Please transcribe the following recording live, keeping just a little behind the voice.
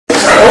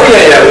Oh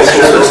yeah, yeah. Let's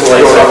do the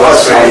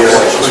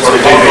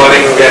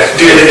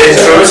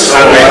intros.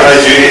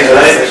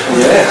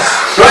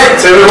 Right,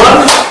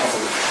 everyone.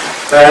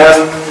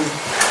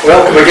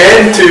 Welcome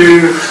again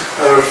to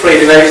our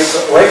Friday night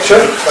lecture.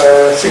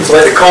 Seems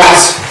like the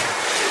cons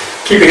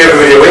keeping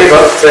everybody away,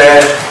 but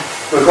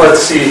we're glad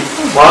to see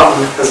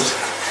Martin has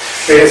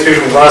made it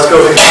through from Glasgow.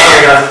 He's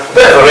becoming a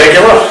bit of a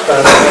regular,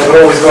 and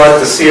we're always glad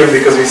to see him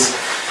because he's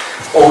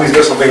always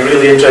got something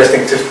really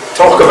interesting to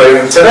talk about.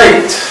 And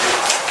tonight,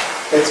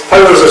 it's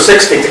Powers of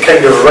 60 to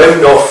kind of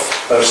round off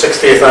our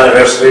 60th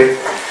anniversary.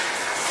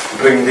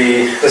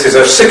 This is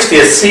our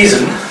 60th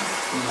season,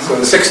 so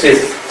the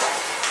 60th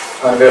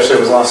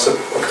anniversary was last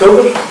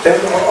October?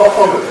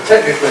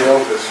 Technically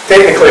August.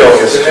 Technically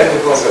August.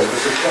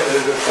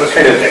 We're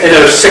kind of in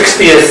our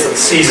 60th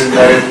season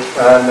now,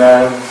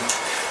 and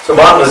so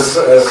Martin has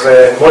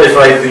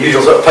modified the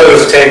usual sort of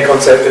Powers of 10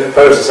 concept into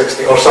Powers of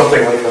 60 or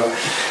something like that.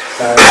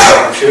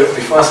 I'm sure it'll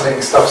be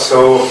fascinating stuff,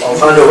 so I'll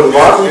hand over to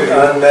Martin,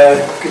 and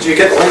could you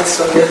get the lights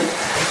at the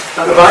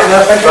back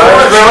there? Thank you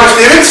very much,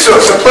 David. So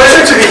it's a pleasure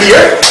to be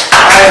here,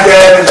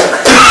 and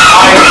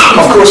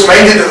I'm of course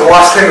minded that the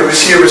last time I was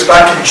here was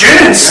back in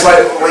June,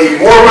 slightly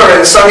warmer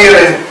and sunnier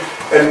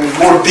and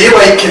more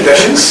daylight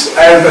conditions,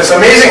 but it's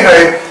amazing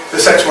how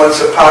the 6 months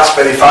have passed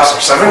very fast,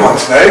 or 7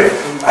 months now,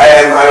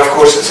 and of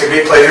course it's a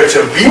great pleasure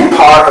to have been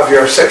part of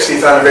your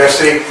 60th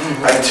anniversary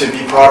and to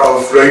be part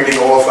of rounding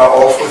all of that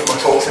off with my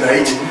talk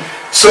tonight.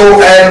 So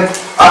I'm,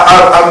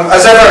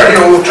 as ever,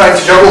 trying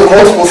to juggle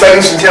multiple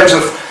things in terms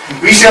of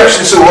research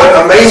and so on.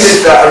 I'm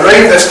minded that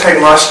around this time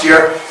last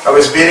year I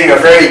was bearing a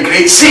very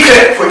great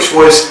secret, which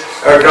was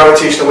our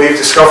gravitational wave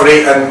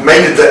discovery, and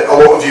minded that a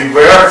lot of you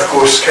were, of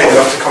course, kind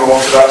enough to come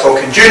along to that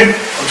talk in June.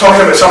 I'm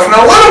talking about something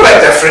a little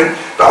bit different,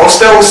 but I'll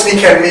still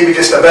sneak in maybe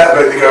just a bit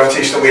about the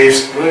gravitational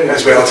waves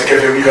as well to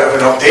give you a wee bit of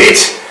an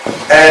update.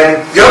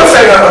 The other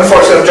thing that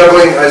unfortunately I'm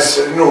juggling,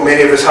 as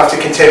many of us have to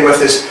contend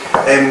with, is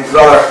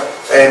rather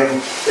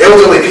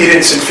elderly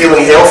parents and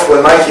failing health. Well,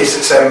 in my case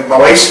it's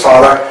my wife's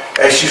father.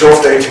 She's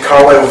off down to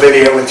Carlisle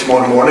very early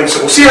tomorrow morning,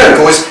 so we'll see how it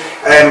goes.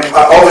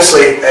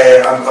 Obviously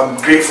I'm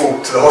grateful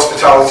to the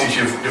hospitality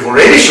you've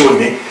already shown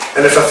me,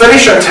 and if I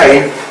finish on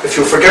time, if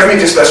you'll forgive me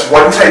just this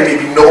one time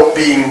maybe not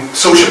being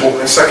sociable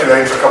and sticking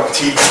around for a cup of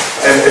tea,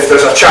 and if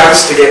there's a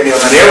chance to get me on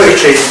an earlier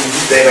train,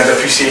 then I'd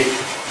appreciate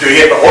doing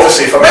it. But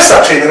obviously if I miss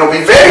that train, then I'll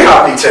be very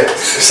happy to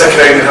stick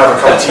around and have a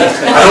cup of tea.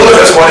 I know that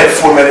there's one at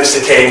 4 minutes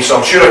to 10, so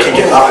I'm sure I can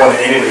get that one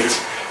at any rate,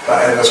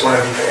 but there's one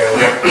a wee bit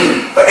earlier.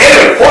 But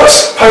anyway,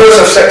 what's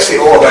Powers of 60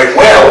 all about?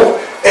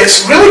 Well,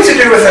 it's really to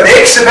do with an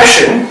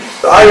exhibition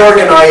that I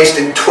organised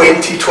in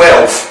 2012,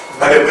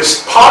 and it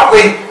was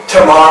partly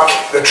to mark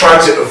the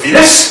transit of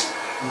Venus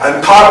and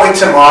partly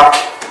to mark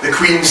the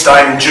Queen's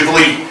Diamond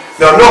Jubilee.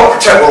 Now, I'm not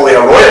particularly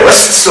a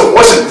royalist, so it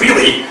wasn't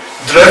really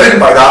driven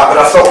by that, but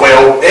I thought,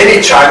 well,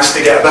 any chance to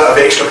get a bit of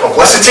extra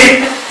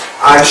publicity,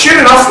 and sure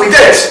enough we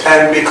did,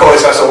 and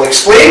because, as I'll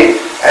explain,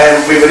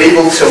 we were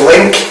able to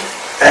link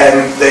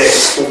the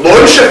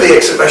launch of the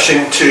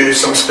exhibition to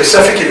some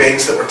specific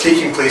events that were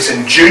taking place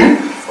in June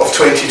of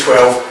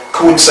 2012,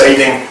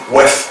 coinciding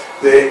with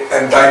the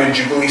Diamond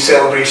Jubilee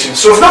celebration.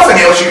 So if nothing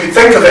else, you could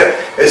think of it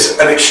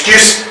as an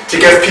excuse to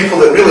give people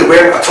that really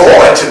weren't at all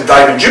into the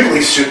Diamond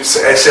Jubilee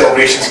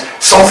celebrations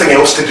something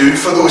else to do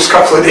for those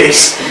couple of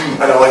days,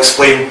 and I'll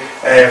explain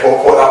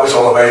what that was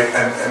all about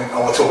in a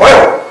little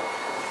while.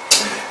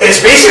 It's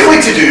basically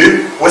to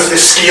do with the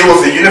scale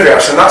of the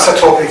universe, and that's a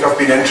topic I've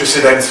been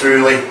interested in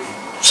throughout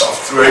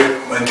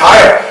my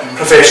entire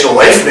professional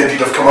life, and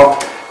indeed I've come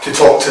up to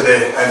talk to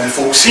the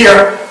folks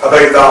here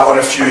about that on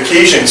a few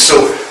occasions.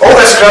 So all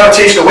this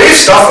gravitational wave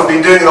stuff I've been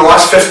doing in the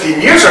last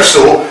 15 years or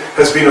so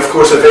has been, of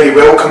course, a very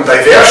welcome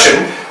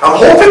diversion. I'm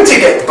hoping to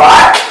get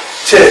back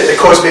to the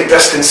cosmic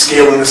distance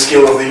scale and the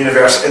scale of the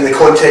universe in the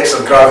context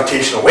of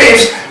gravitational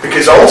waves,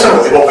 because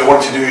ultimately what we want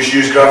to do is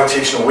use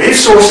gravitational wave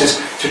sources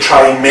to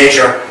try and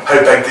measure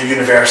how big the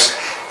universe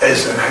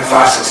is and how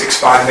fast it's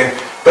expanding.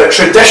 But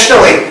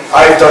traditionally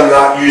I've done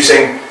that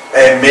using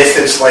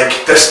methods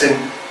like distant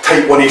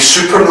Type 1a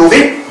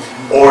supernovae,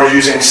 or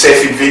using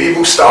Cepheid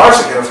variable stars.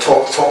 Again, I've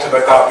talked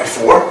about that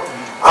before.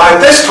 And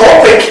this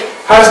topic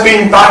has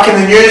been back in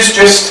the news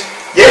just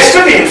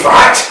yesterday, in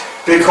fact,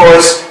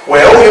 because,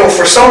 well,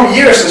 for some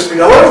years there's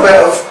been a little bit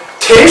of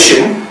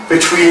tension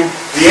between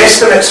the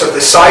estimates of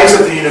the size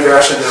of the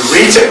universe and the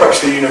rate at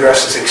which the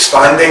universe is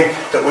expanding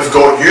that we've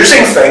got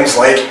using things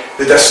like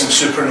the distant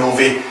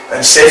supernovae and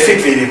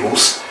Cepheid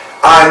variables,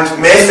 and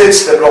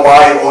methods that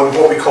rely on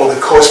what we call the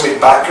cosmic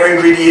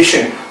background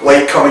radiation,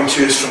 light coming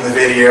to us from the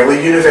very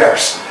early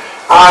universe.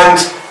 And,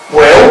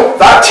 well,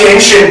 that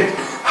tension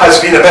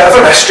has been a bit of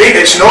a mystery.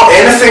 It's not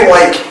anything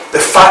like the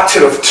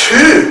factor of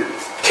 2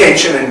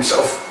 tension and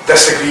sort of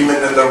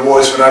disagreement that there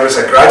was when I was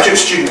a graduate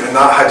student, and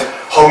that had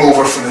hung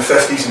over from the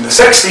 50s and the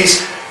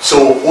 60s,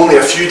 so only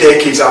a few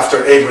decades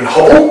after Edwin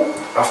Hubble,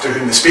 after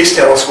whom the Space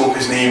Telescope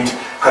is named,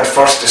 had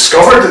first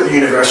discovered that the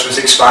universe was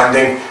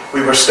expanding,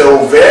 we were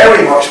still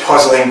very much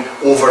puzzling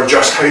over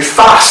just how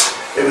fast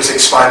it was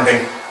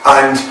expanding.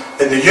 And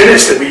in the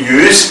units that we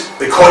use,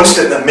 the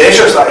constant that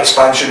measures that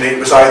expansion rate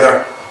was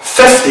either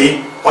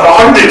 50 or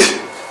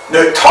 100.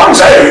 Now it turns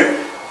out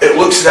it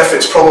looks as if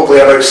it's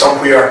probably about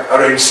somewhere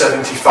around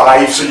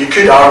 75, so you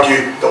could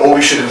argue that all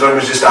we should have done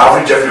was just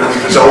average everyone's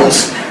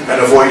results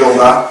and avoid all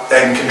that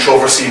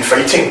controversy and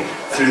fighting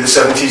through the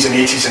 70s and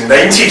 80s and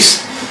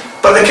 90s.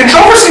 But the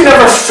controversy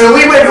never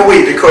fully went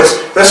away, because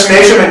this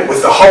measurement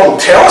with the Hubble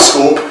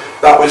telescope,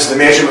 that was the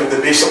measurement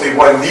that basically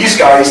won these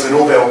guys the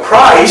Nobel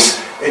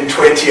Prize in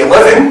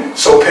 2011,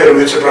 Saul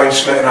Perlmutter, Brian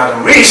Schmidt and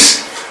Adam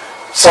Rees,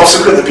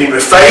 subsequently been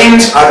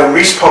refined. Adam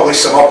Rees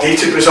published some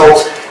updated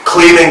results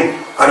claiming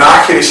an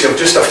accuracy of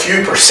just a few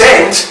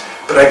percent,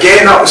 but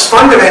again that was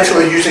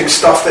fundamentally using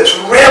stuff that's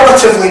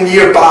relatively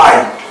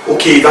nearby.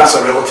 Okay, that's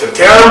a relative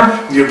term.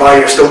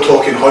 Nearby you're still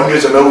talking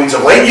hundreds of millions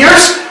of light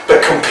years,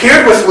 but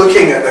compared with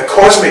looking at the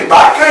cosmic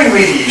background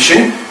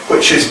radiation,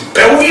 which is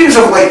billions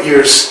of light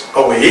years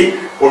away,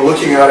 or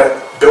looking at it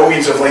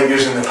billions of light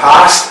years in the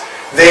past,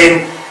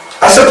 then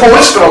I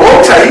suppose for a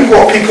long time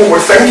what people were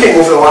thinking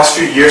over the last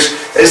few years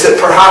is that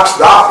perhaps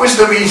that was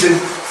the reason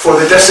for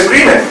the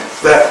disagreement,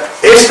 that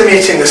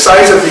estimating the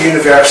size of the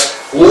universe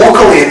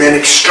locally and then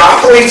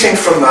extrapolating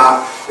from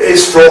that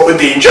is fraught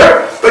with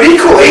danger, but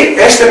equally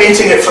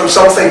estimating it from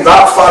something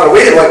that far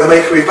away like the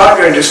microwave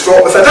background is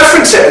fraught with a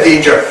different set of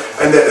danger,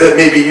 and that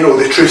maybe, you know,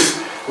 the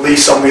truth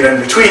lays somewhere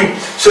in between.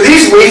 So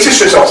these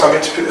latest results, I'm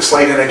going to put the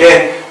slide in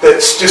again,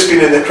 that's just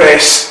been in the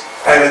press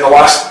in the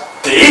last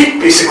day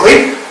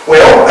basically.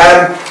 Well,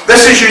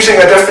 this is using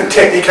a different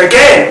technique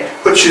again,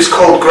 which is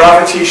called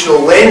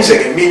gravitational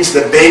lensing. It means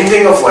the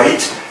bending of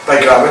light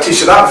by gravity.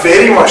 So that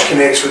very much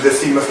connects with the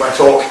theme of my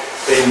talk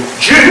in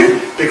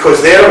June, because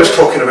there I was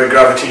talking about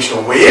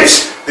gravitational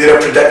waves. They're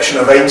a prediction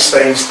of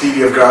Einstein's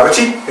theory of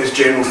gravity, his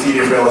general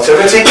theory of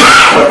relativity.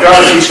 But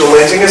gravitational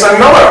lensing is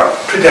another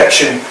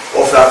prediction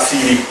of that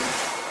theory.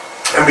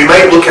 And we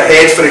might look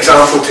ahead, for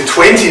example, to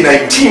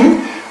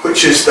 2019,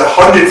 which is the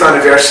 100th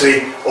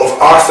anniversary of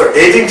Arthur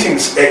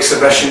Eddington's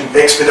expedition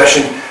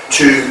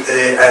to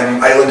the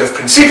island of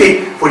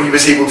Principe, where he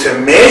was able to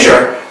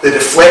measure the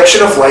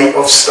deflection of light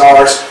of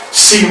stars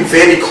seen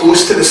very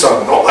close to the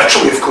sun, not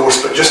literally of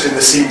course, but just in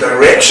the same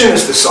direction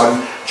as the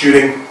sun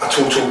during a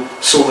total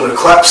solar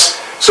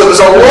eclipse. So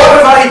there's a lot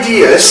of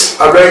ideas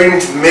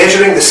around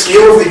measuring the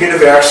scale of the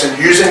universe and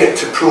using it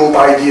to probe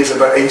ideas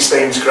about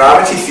Einstein's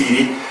gravity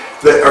theory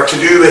that are to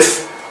do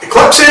with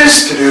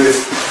eclipses, to do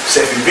with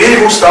Cepheid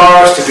variable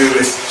stars, to do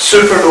with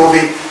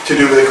supernovae, to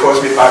do with the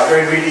cosmic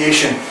background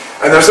radiation.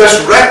 And there's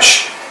this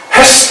rich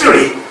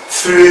history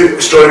through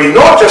astronomy,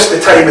 not just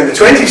the time in the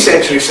 20th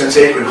century since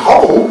Edwin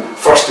Hubble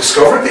first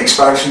discovered the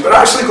expansion, but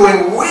actually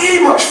going way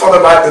much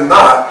further back than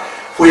that,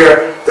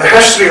 where the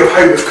history of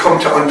how we've come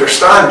to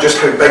understand just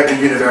how big the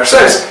universe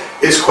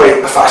is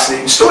quite a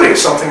fascinating story.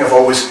 It's something I've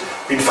always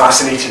been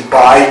fascinated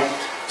by.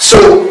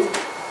 So,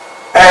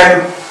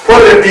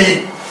 whether it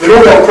be the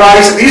Nobel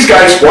Prize that these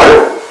guys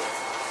won,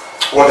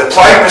 or the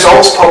Planck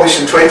results published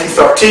in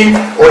 2013,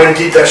 or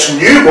indeed this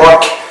new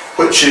work,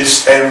 which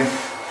is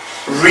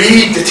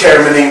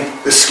redetermining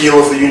the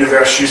scale of the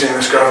universe using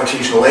this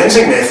gravitational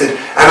lensing method,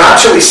 and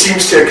actually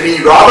seems to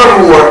agree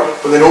rather more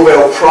with the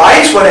Nobel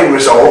Prize winning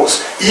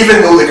results,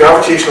 even though the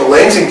gravitational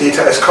lensing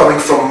data is coming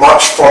from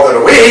much further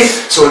away.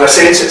 So in a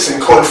sense it's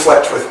in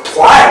conflict with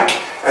Planck,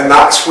 and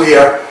that's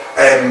where,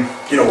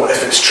 you know,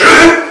 if it's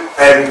true,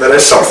 there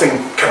is something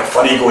kind of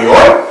funny going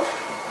on.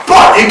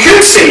 But you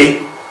could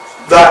say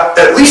that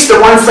at least the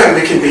one thing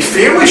we can be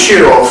fairly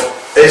sure of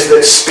is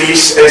that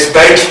space is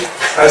big,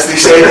 as they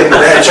said in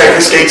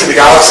Hitchhiker's Guide to the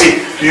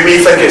Galaxy. You may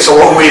think it's a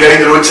long way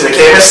down the road to the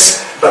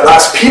chemists, but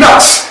that's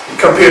peanuts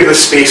compared with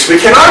space. We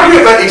can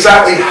argue about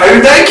exactly how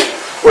big.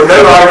 We're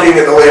now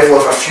arguing at the level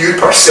of a few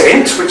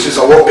percent, which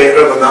is a lot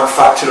better than that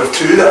factor of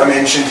 2 that I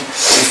mentioned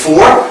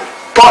before.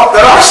 But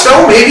there are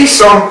still maybe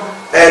some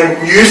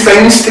new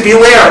things to be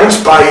learned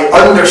by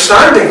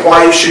understanding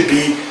why it should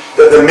be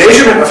that the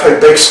measurement of how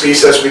big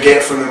space is we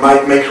get from the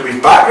microwave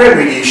background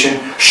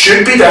radiation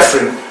should be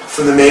different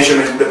from the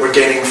measurement that we're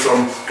getting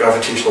from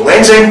gravitational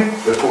lensing,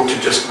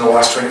 reported just in the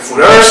last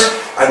 24 hours,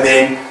 and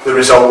then the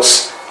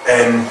results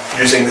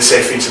using the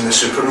Cepheids and the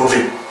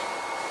supernovae.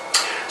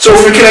 So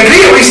if we can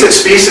agree at least that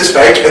space is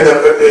big, and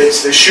that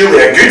it's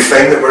surely a good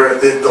thing that we're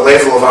at the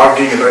level of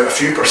arguing about a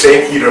few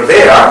percent here or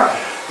there,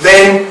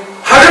 then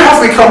how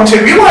have we come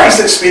to realise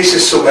that space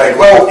is so big?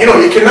 Well, you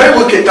know, you can now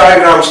look at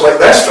diagrams like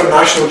this from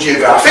National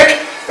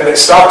Geographic, and it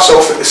starts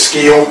off at the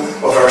scale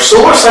of our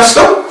solar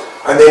system,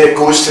 and then it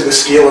goes to the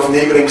scale of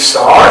neighbouring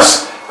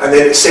stars, and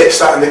then it sets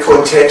that in the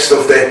context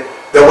of the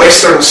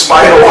western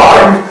spiral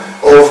arm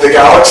of the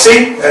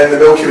galaxy, and the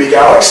Milky Way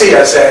galaxy,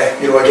 as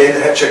you know, again,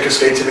 the Hitchhiker's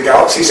Guide to the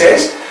Galaxy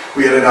says.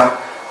 We're in a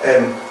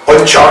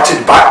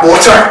uncharted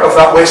backwater of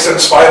that western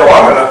spiral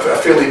arm, in a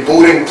fairly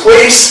boring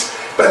place.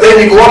 But then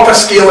you go up a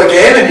scale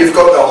again and you've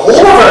got the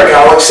whole of our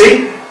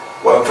galaxy,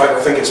 well in fact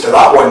I think it's to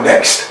that one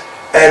next,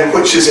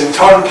 which is in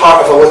turn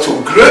part of a little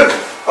group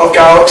of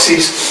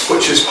galaxies,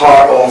 which is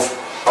part of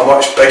a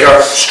much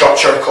bigger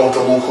structure called the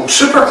local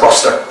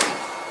supercluster.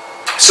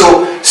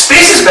 So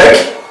space is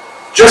big,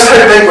 Just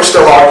how big we're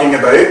still arguing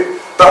about,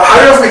 but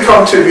how have we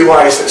come to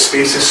realise that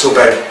space is so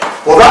big?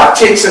 Well, that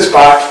takes us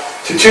back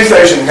to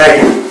 2009,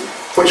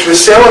 which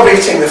was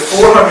celebrating the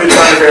 400th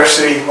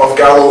anniversary of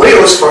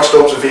Galileo's first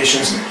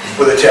observations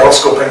with a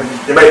telescope. And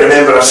you might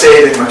remember I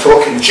said in my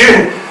talk in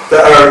June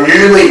that our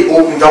newly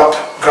opened up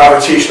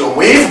gravitational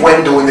wave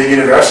window in the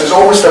universe is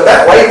almost a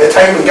bit like the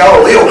time when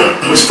Galileo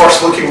was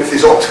first looking with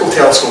his optical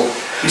telescope.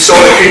 He saw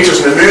the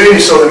craters in the moon, he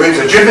saw the moons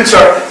of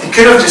Jupiter. He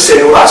could have just said,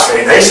 oh, that's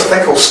very nice, I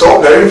think I'll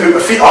stop now and put my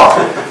feet up.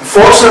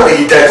 Fortunately,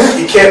 he didn't.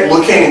 He kept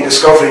looking and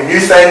discovering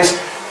new things.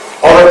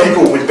 Other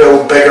people would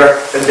build bigger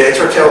and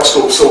better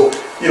telescopes. So,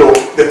 you know,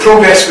 the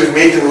progress we've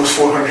made in those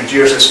 400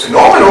 years is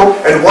phenomenal,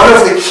 and one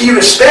of the key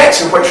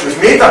respects in which we've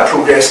made that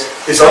progress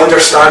is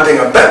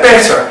understanding a bit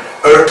better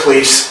our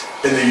place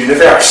in the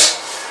universe.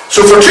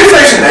 So for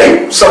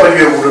 2009, some of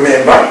you will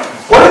remember,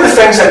 one of the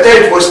things I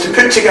did was to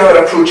put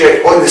together a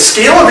project on the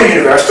scale of the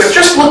universe, but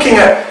just looking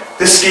at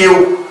the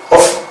scale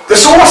of the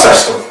solar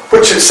system,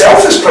 which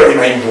itself is pretty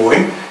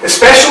mind-blowing,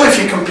 especially if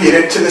you compare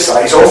it to the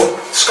size of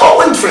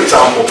Scotland, for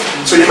example.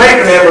 So you might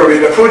remember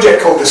we had a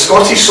project called the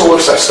Scottish Solar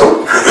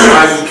System,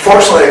 and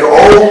fortunately I got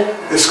all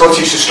the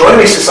Scottish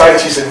Astronomy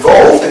Societies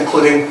involved,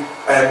 including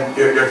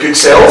your good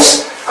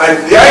selves, and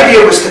the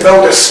idea was to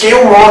build a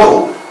scale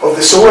model of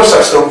the solar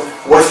system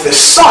with the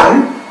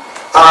Sun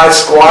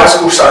as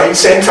Glasgow Science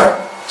Centre.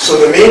 So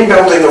the main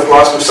building of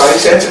Glasgow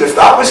Science Centre, if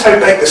that was how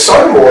big the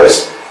Sun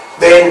was,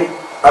 then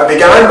I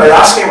began by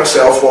asking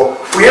myself, well,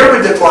 where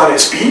would the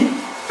planets be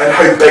and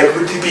how big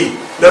would they be?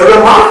 Now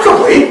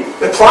remarkably,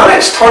 the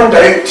planets turned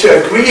out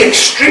to agree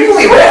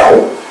extremely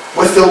well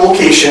with the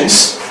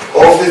locations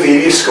of the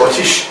various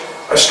Scottish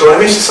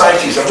Astronomy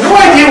Societies. I've no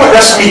idea what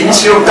this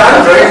means. You know,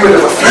 Dan Brown would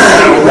have a field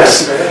day with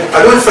this. I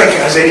don't think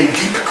it has any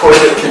deep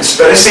cosmic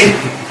conspiracy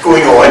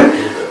going on.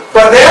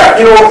 But there,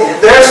 you know,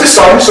 there's the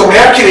Sun, so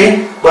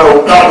Mercury,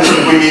 well, that was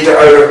we made at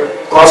our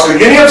Glasgow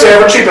Uni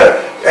Observatory, but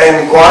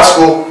in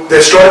Glasgow,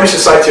 the Astronomy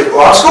Society of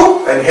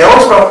Glasgow and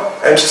Helensburgh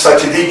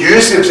Society, they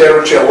use the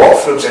observatory a lot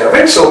for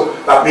observing, so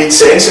that made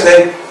sense. And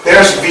then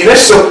there's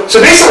Venus. So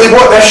basically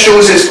what this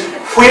shows is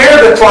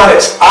where the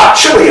planets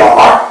actually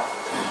are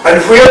and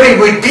where they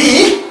would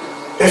be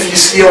if you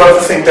scale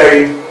everything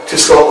down to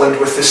Scotland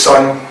with the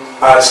Sun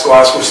as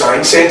Glasgow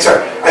Science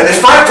Centre. And the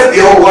fact that they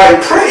all lie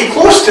pretty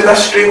close to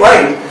this straight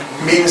line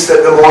means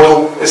that the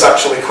model is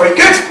actually quite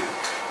good.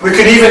 We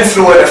could even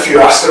throw in a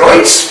few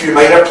asteroids, a few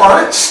minor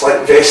planets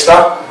like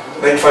Vesta,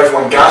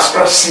 951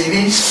 Gaspra,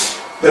 Ceres.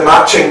 The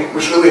matching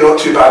was really not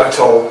too bad at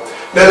all.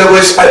 Now there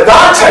was, at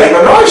that time,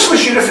 I'm not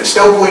actually sure if it's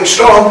still going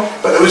strong,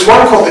 but there was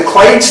one called the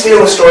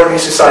Clydesdale Astronomy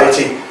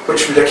Society,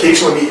 which would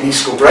occasionally meet in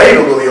East Kilbride,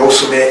 although they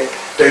also met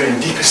down in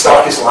deepest,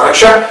 darkest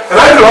Lanarkshire. And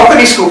I grew up in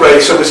East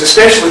Kilbride, so I was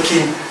especially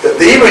keen that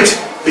they would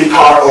be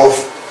part of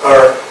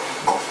our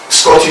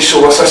Scottish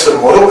solar system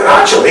model, and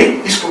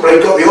actually East Kilbride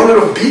got the honour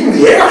of being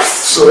the Earth,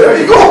 so there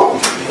you go.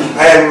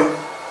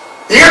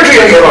 Hendry,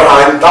 on the other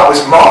hand, that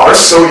was Mars,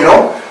 so you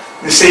know,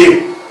 they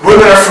say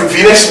women are from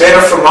Venus, men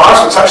are from Mars,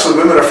 but it's actually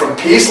women are from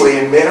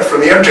Paisley and men are from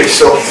Hendry,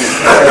 so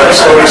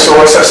Scottish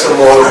solar system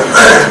model.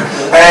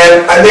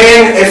 And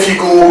then if you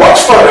go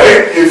much further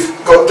out, you've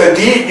got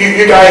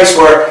you guys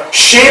were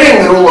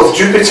sharing the role of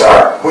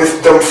Jupiter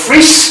with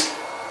Dumfries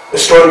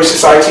Astronomy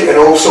Society and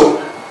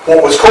also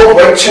what was called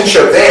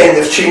Whiteshire then.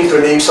 They've changed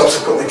their name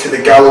subsequently to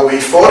the Galloway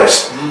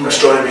Forest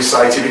Astronomy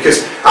Society,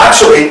 because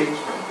actually,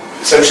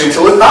 it's interesting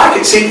to look back,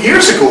 it's 8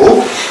 years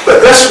ago, but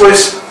this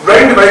was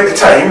round about the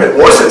time, it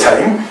was the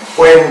time,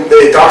 when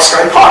the Dark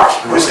Sky Park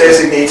was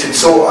designated.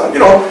 So, you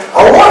know,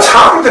 a lot's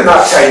happened in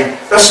that time.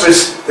 This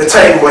was the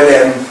time when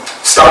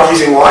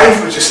Stargazing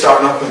Live was just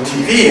starting up on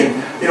TV, and,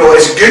 you know,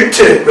 it's good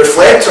to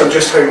reflect on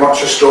just how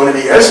much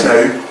astronomy is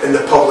now in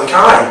the public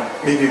eye,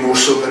 maybe more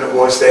so than it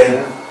was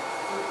then.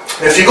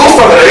 If you go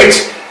further out,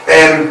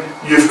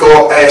 you've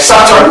got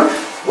Saturn,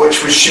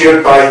 which was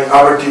shared by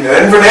Aberdeen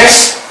and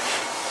Inverness,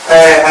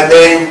 and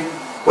then,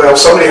 well,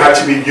 somebody had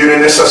to be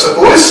Uranus, I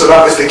suppose, so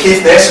that was the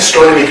Caithness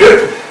Astronomy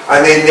Group,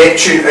 and then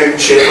Neptune out in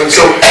Shetland.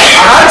 So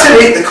I had to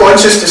make the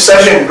conscious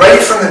decision right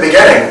from the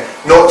beginning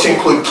not to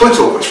include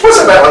Pluto, which was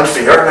a bit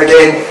unfair. And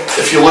again,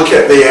 if you look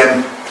at the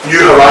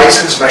New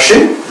Horizons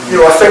mission,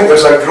 you know, I think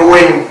there's a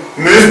growing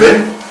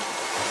movement,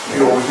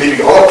 you know, with maybe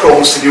other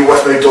problems to deal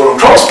with now Donald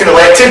Trump's been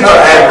elected,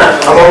 but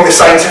among the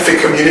scientific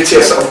community,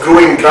 a sort of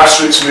growing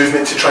grassroots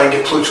movement to try and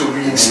get Pluto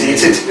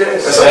reinstated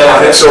as a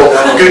planet. So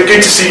good to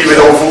see you would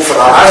all vote for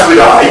that, as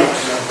would I.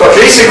 But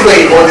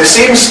basically, on the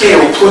same scale,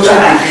 Pluto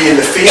would be in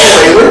the Faroe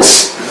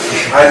Islands,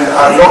 and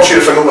I'm not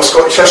sure if I know my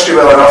Scottish history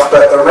well enough,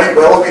 but there might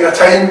well have been a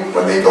time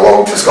when they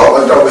belonged to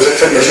Scotland, or was it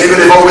to maybe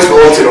they've always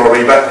belonged to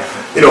Norway, but,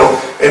 you know,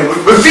 and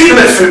we've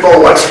beaten them at football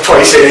once or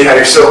twice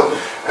anyhow, so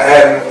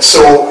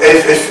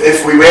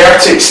if we were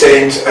to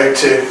extend out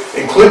to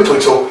include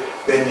Pluto,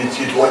 then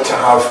you'd want to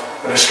have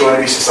an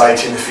astronomy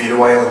society in the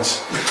Faroe Islands.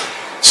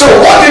 So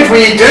what did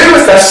we do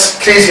with this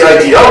crazy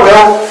idea?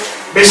 Well,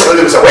 basically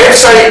there was a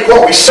website.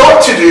 What we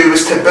sought to do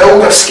was to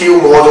build a scale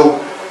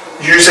model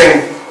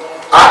using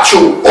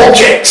actual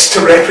objects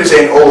to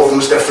represent all of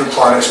those different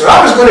planets. Now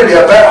that was going to be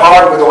a bit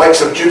hard with the likes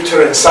of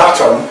Jupiter and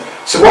Saturn,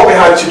 so what we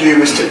had to do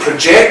was to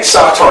project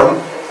Saturn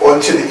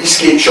onto the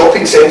Eastgate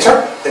Shopping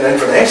Centre in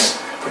Inverness,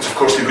 which of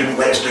course they wouldn't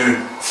let us do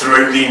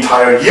throughout the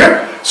entire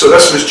year. So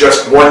this was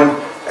just one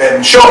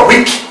short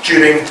week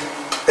during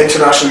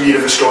International Year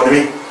of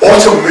Astronomy,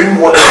 Autumn Moon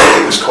Watch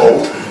it was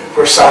called,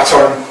 where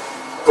Saturn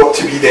got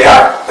to be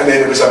there, and then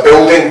there was a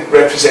building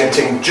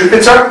representing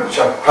Jupiter, which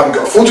I haven't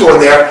got a photo on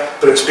there,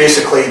 but it's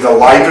basically the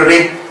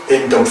library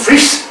in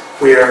Dumfries,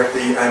 where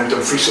the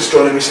Dumfries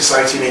Astronomy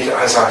Society make it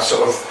as a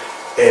sort of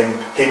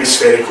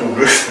hemispherical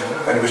roof,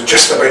 and it was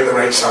just about the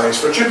right size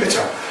for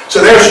Jupiter.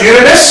 So there's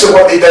Uranus. So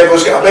what they did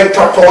was get a big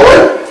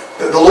tarpaulin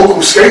that the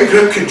local scout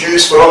group could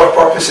use for other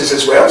purposes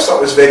as well, so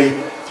that was very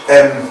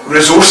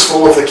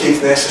resourceful of the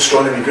Caithness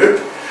Astronomy Group.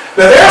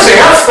 Now there's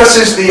Earth. This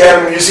is the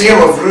Museum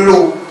of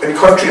Rural and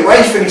Country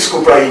Life in East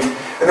Kilbride,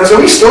 and there's a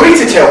wee story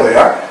to tell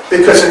there,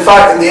 because in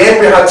fact in the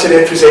end we had to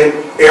represent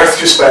Earth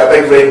just by a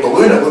big red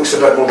balloon. It looks a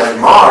bit more like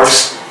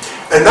Mars,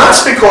 and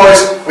that's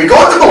because we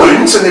got the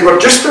balloons and they were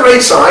just the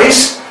right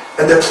size,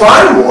 and the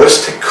plan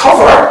was to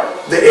cover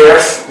the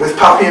Earth with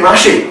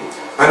papier-mâché,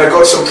 and I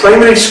got some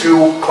primary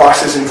school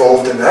classes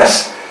involved in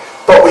this,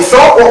 but we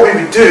thought what we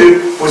would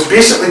do was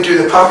basically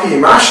do the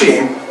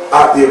papier-mâché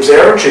at the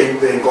observatory,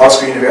 the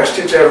Glasgow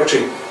University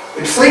Observatory,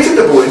 inflated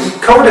the balloon,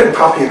 covered it in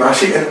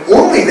papier-mâché, and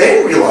only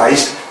then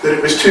realised that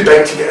it was too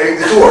big to get out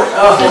the door.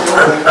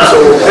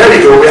 So there we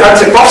go, we had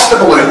to bust the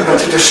balloon,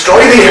 had to destroy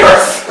the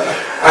Earth,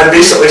 and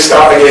basically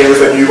start again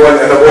with a new one,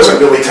 and there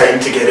wasn't really time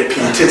to get it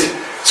painted.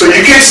 So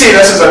you could say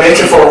this is a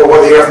metaphor of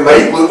what the Earth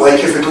might look like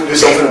if we don't do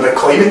something about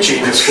climate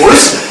change, I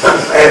suppose,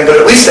 but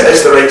at least it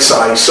is the right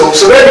size. So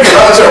there we go,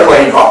 that was our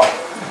line-up.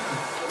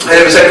 And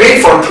it was a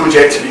great fun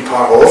project to be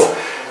part of.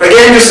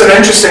 Again, just an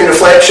interesting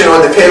reflection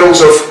on the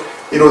perils of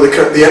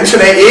the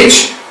internet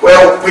age.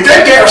 Well, we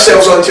did get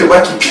ourselves onto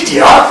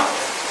Wikipedia,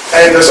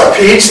 and there's a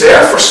page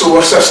there for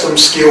solar system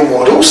scale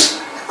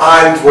models,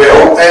 and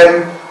well,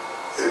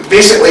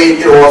 basically,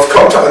 I've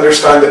come to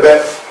understand a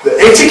bit the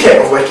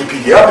etiquette of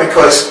Wikipedia,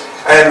 because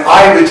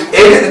I would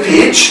edit the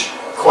page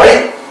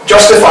quite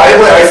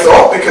justifiably, I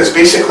thought, because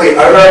basically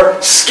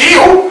our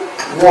scale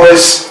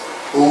was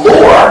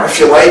lower, if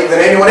you like, than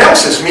anyone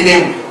else's,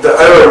 meaning that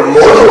our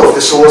model of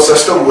the solar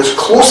system was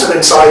closer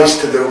in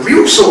size to the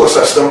real solar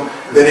system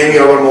than any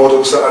other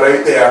models that are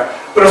out there.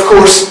 But of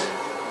course,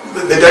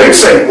 the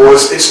downside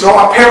was it's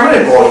not a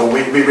permanent model.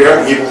 We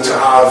weren't able to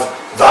have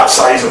that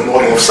size of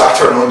model of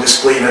Saturn on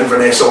display in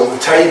Inverness all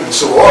the time and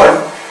so on.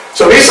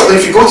 So basically,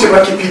 if you go to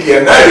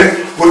Wikipedia now,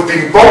 we've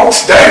been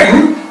bumped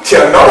down to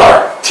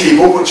another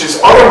table, which is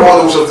other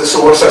models of the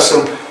solar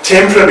system,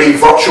 temporary,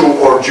 virtual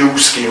or dual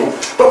scale,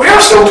 but we are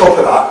still top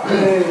of that,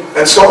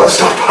 and Scotland's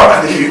still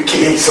part of the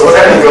UK, so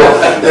there you go,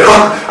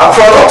 a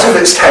product of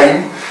its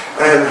time.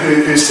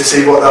 Who's to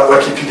say what that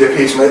Wikipedia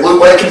page might look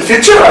like in the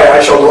future?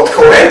 I shall not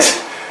comment.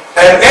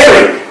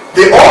 Anyway,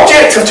 the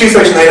object of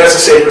 2009, as I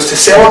said, was to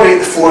celebrate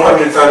the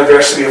 400th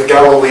anniversary of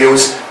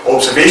Galileo's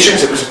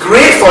observations. It was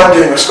great fun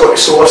doing a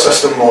Scottish solar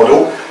system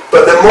model,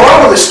 but the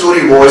moral of the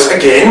story was,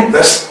 again,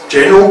 this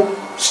general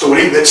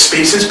story that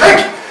space is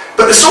big.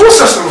 But the solar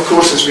system, of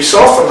course, as we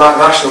saw from that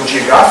National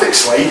Geographic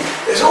slide,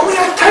 is only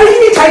a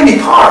tiny, tiny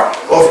part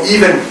of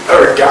even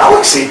our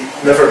galaxy,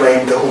 never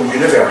mind the whole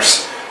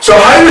universe. So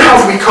how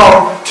have we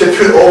come to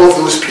put all of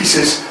those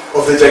pieces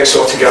of the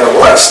jigsaw together?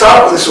 Well, let's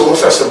start with the solar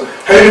system.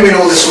 How do we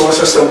know the solar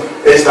system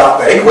is that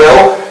big?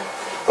 Well,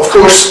 of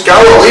course,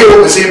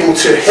 Galileo was able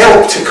to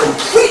help to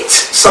complete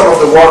some of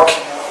the work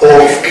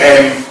of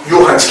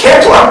Johannes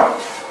Kepler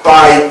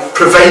by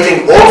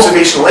providing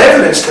observational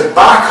evidence to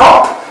back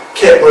up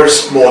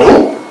Kepler's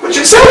model, which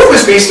itself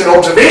was based on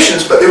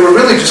observations, but they were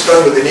really just done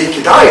with the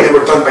naked eye. They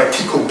were done by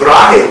Tycho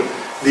Brahe,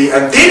 the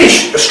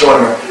Danish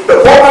astronomer.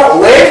 But what that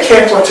led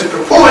Kepler to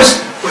propose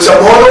was a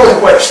model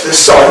in which the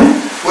Sun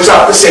was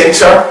at the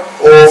centre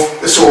of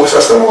the solar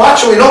system. Well,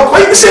 actually not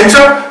quite the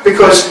centre,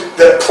 because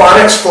the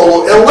planets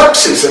follow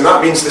ellipses, and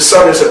that means the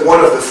Sun is at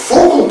one of the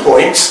focal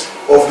points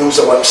of those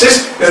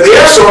ellipses. Now the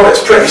Earth's orbit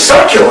is pretty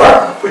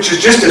circular, which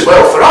is just as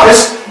well for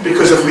us,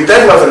 because if we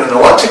did live in an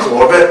elliptical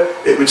orbit,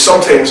 it would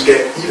sometimes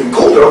get even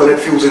colder than it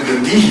feels in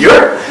Dundee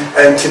here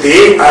and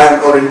today,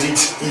 or indeed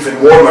even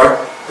warmer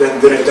than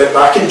it did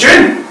back in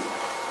June.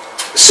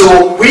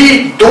 So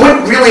we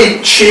don't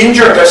really change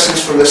our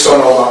distance from the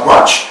Sun all that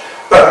much,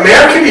 but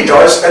Mercury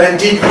does, and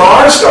indeed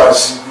Mars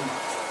does.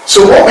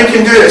 So what we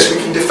can do is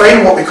we can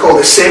define what we call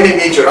the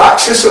semi-major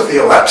axis of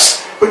the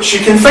ellipse, which you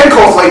can think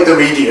of like the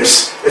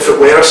radius if it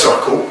were a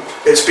circle.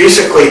 It's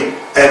basically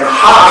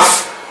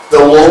half the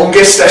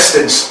longest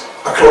distance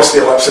across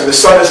the ellipse, and the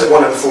Sun is at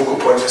one of the focal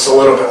points. It's a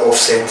little bit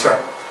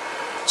off-centre.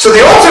 So the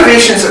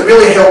observations that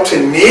really help to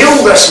nail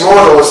this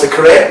model as the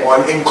correct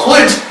one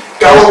include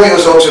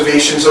Galileo's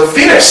observations of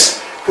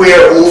Venus,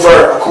 where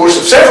over a course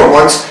of several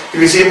months he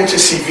was able to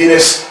see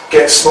Venus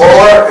get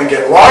smaller and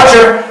get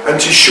larger and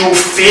to show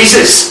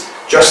phases,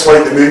 just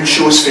like the Moon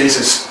shows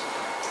phases.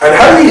 And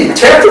how he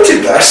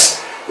interpreted this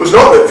was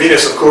not that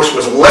Venus, of course,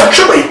 was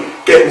literally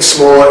getting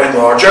smaller and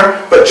larger,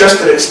 but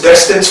just that its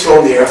distance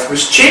from the Earth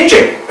was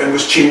changing, and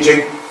was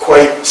changing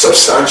quite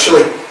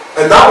substantially.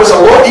 And that was a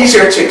lot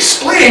easier to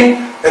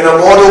explain in a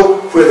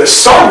model where the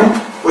Sun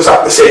was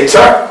at the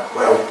centre,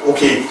 well,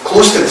 okay,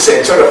 close to the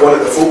centre at one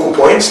of the focal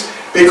points,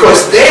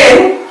 because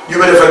then you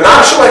would have a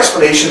natural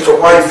explanation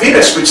for why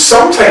Venus would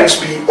sometimes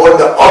be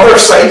on the other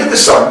side of the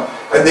Sun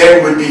and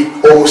then would be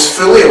almost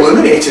fully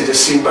illuminated as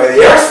seen by the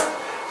Earth,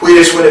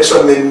 whereas when it's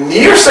on the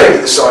near side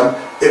of the Sun,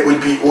 it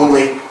would be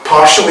only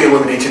partially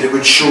illuminated. It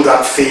would show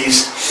that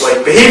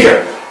phase-like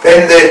behaviour.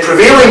 In the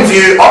prevailing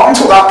view up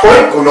until that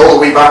point, going all the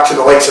way back to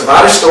the likes of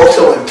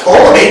Aristotle and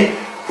Ptolemy,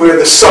 where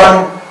the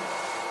Sun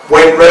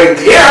went round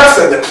the Earth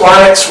and the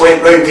planets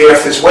went round the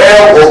Earth as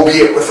well,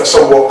 albeit with a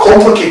somewhat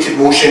complicated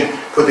motion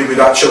where they would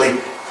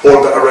actually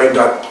orbit around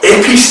an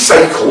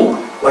epicycle,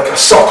 like a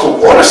suckle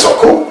on a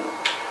suckle,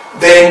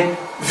 then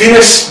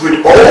Venus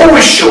would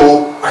always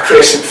show a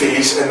crescent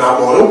phase in that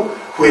model,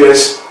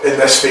 whereas in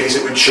this phase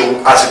it would show,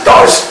 as it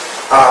does,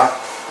 a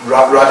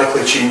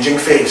radically changing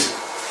phase.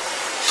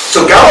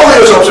 So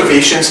Galileo's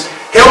observations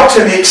helped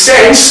to make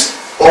sense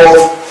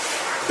of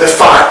the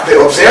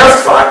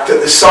observed fact that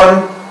the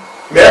Sun,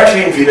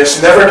 Mercury and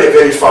Venus never get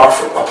very far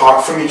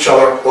apart from each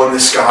other on the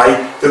sky.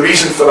 The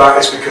reason for that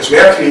is because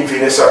Mercury and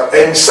Venus are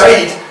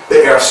inside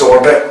the Earth's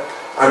orbit,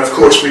 and of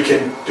course we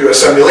can do a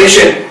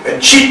simulation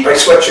and cheat by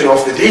switching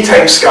off the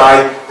daytime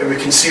sky, and we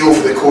can see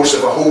over the course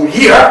of a whole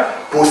year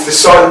both the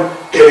Sun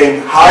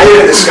getting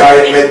higher in the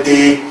sky at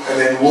midday and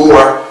then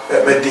lower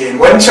at midday in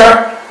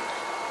winter,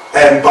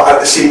 but at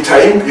the same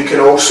time you can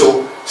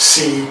also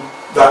see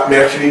that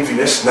Mercury and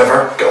Venus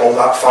never get all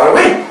that far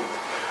away.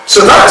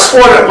 So that's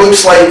what it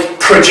looks like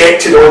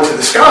projected onto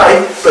the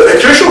sky, but the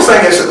crucial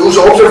thing is that those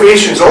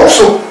observations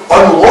also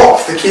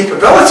unlock the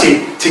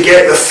capability to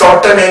get the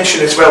third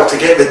dimension as well, to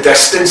get the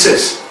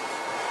distances.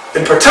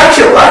 In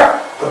particular,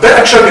 a bit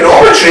of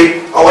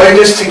trigonometry allowed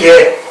us to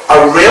get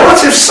a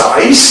relative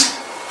size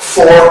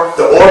for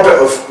the orbit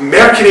of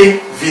Mercury,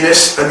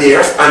 Venus and the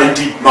Earth, and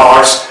indeed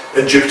Mars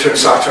and Jupiter and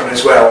Saturn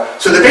as well.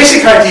 So the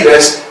basic idea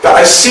is that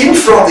as seen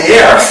from the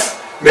Earth,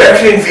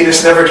 Mercury and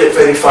Venus never get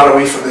very far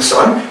away from the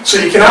Sun,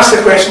 so you can ask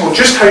the question, well,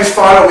 just how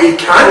far away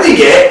can they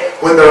get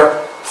when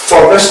they're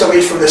furthest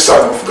away from the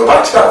Sun? If we go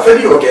back to that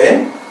video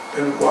again,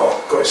 and well,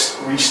 I've got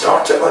to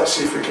restart it, let's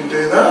see if we can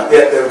do that.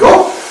 Yeah, there we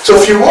go. So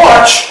if you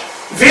watch,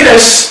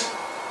 Venus,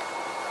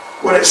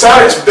 when it's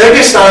at its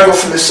biggest angle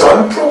from the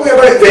Sun, probably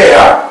about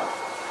there,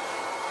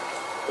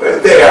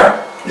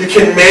 you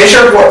can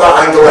measure what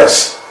that angle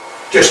is,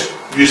 just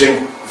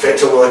using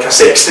effectively like a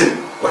sextant,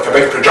 like a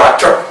big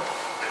protractor.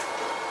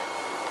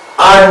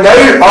 And now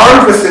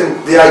armed with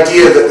the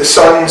idea that the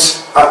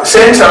Sun's at the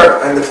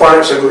centre and the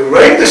planets are going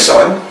round the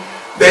Sun,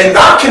 then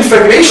that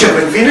configuration,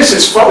 when Venus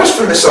is furthest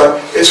from the Sun,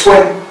 is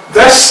when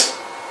this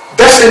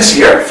distance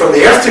here, from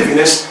the Earth to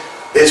Venus,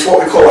 is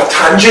what we call a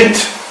tangent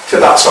to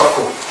that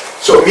circle.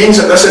 So it means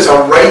that this is a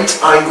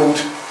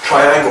right-angled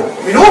triangle.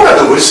 And we know about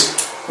those.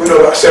 We know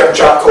about a certain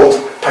chap called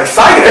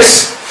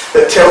Pythagoras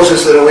that tells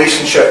us the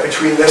relationship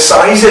between the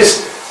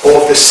sizes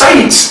of the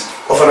sides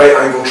of a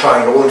right-angled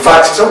triangle. Well, in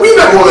fact, it's a wee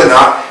bit more than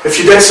that. If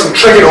you did some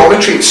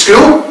trigonometry at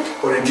school,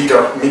 or indeed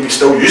are maybe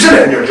still using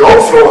it in your job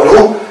for all I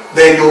know,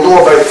 then you'll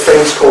know about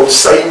things called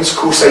sines,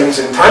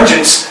 cosines and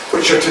tangents,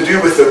 which are to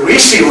do with the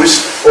ratios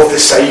of the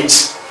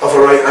sides of a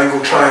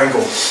right-angled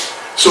triangle.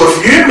 So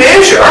if you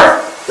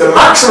measure the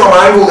maximum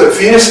angle that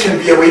Venus can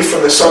be away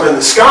from the Sun in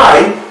the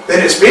sky,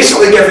 then it's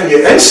basically giving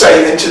you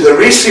insight into the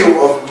ratio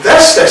of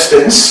this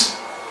distance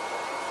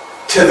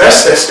to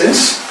this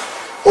distance,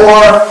 or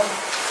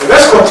in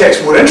this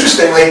context, more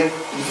interestingly,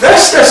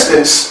 this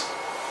distance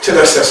to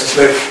this distance.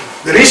 Now,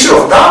 the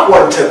ratio of that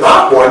one to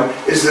that one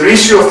is the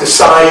ratio of the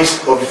size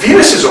of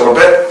Venus's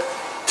orbit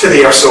to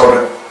the Earth's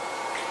orbit.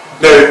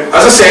 Now,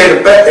 as I said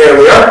a bit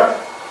earlier,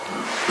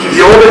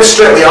 the orbits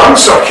strictly aren't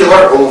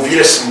circular, although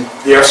Venus and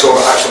the Earth's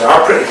orbit actually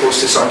are pretty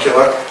close to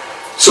circular.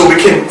 So we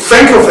can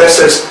think of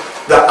this as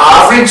the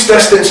average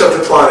distance of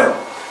the planet,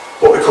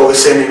 what we call the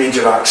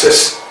semi-major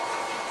axis.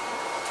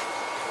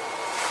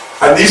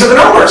 And these are the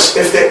numbers.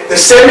 If the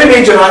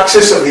semi-major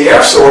axis of the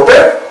Earth's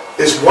orbit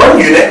is 1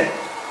 unit,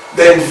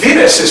 then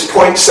Venus is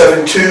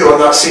 0.72 on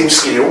that same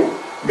scale,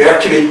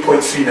 Mercury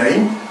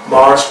 0.39,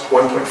 Mars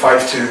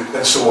 1.52,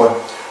 and so on.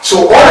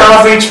 So on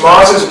average,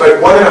 Mars is about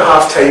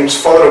 1.5 times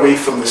further away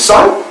from the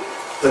Sun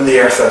than the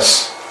Earth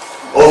is.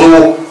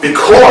 Although,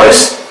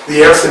 because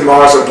the Earth and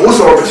Mars are both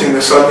orbiting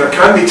the Sun, there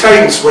can be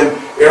times when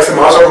Earth and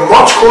Mars are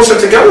much closer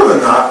together than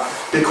that,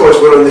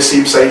 because we're on the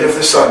same side of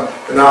the Sun.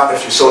 And that,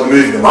 if you saw the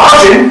movie The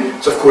Martian,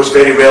 is of course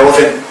very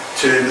relevant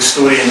to the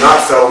story in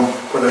that film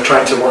when they're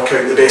trying to work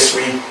out the best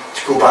way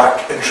to go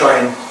back and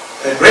try and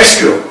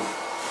rescue him.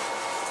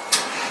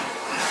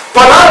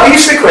 But that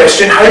leaves the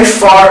question, how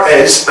far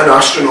is an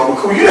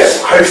astronomical unit?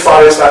 How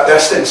far is that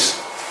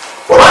distance?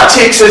 Well, that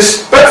takes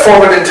us a bit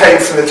forward in time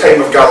from the time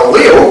of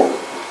Galileo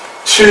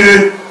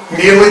to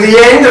nearly the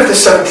end of the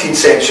 17th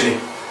century,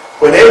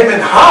 when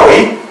Edmund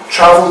Halley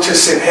travelled to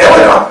St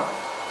Helena.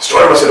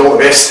 Astronomers had all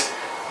the best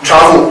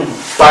travel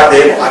back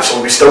then,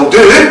 actually we still do,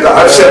 but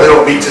I've certainly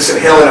not been to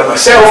St Helena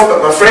myself,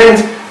 but my friend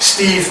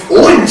Steve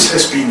Owens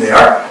has been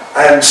there.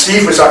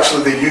 Steve was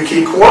actually the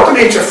UK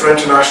coordinator for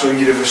International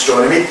Year of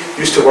Astronomy,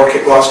 used to work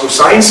at Glasgow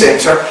Science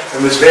Centre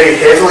and was very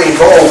heavily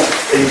involved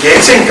in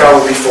getting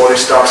Galilee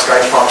Forest Dark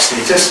Sky Park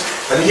status,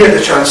 and he had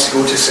the chance to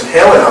go to St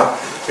Helena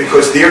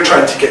because they're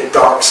trying to get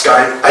Dark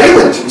Sky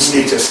Island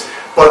status,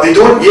 but they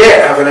don't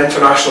yet have an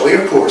international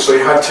airport, so he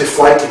had to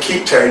fly to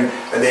Cape Town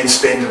and then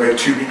spend about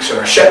 2 weeks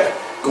on a ship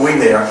going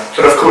there.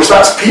 But of course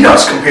that's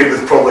peanuts compared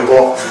with probably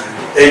what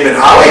Edmund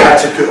Halley had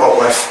to put up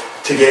with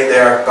to get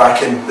there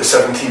back in the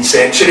 17th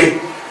century.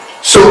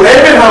 So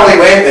Edmund Halley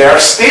went there,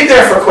 stayed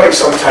there for quite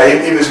some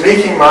time. He was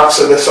making maps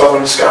of the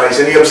southern skies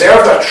and he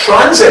observed a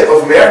transit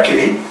of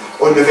Mercury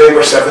on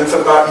November 7th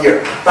of that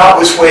year. That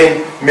was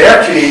when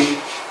Mercury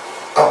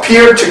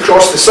appeared to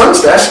cross the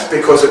sun's disk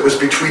because it was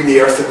between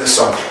the Earth and the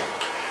sun.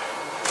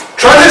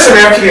 Transits of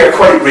Mercury are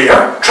quite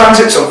rare.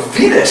 Transits of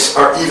Venus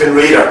are even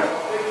rarer.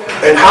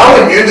 And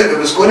Halley knew that there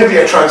was going to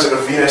be a transit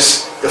of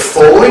Venus the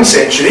following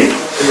century,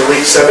 in the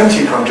late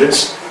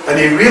 1700s, and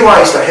he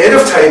realised ahead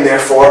of time,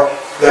 therefore,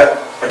 that,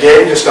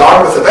 again, just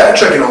armed with a bit of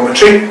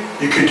trigonometry,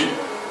 you could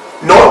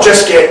not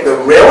just get the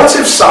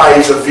relative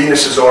size of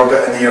Venus's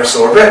orbit and the Earth's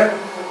orbit,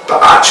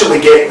 but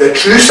actually get the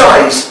true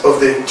size of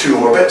the two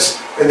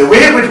orbits. And the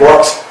way it would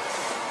work,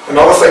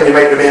 another thing you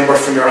might remember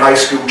from your high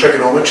school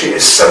trigonometry,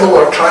 is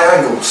similar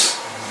triangles.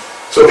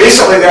 So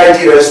basically the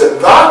idea is that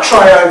that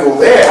triangle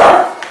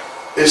there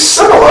is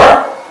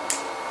similar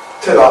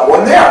to that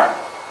one there.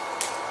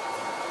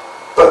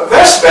 But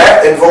this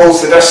bit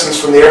involves the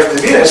distance from the Earth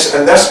to Venus,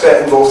 and this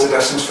bit involves the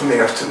distance from the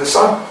Earth to the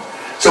Sun.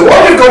 So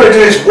what we've got to do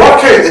is work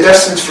out the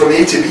distance from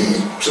A to B,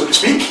 so to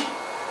speak,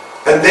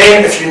 and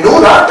then if you know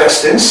that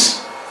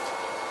distance,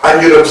 and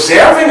you're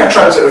observing a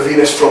transit of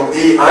Venus from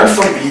A and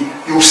from B,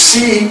 you'll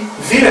see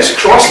Venus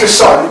cross the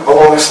Sun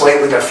along a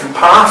slightly different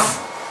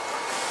path.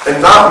 And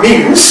that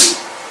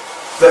means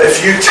that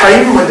if you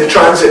time when the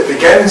transit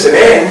begins and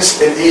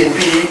ends in A and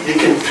B, you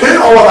can put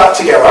all of that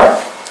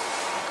together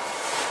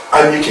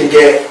and you can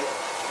get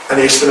an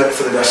estimate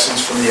for the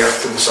distance from the Earth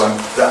to the Sun,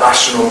 the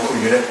astronomical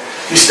unit.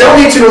 You still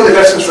need to know the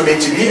distance from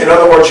A to B. In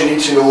other words, you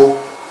need to know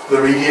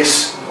the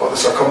radius or the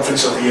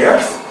circumference of the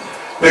Earth.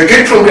 Now,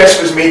 good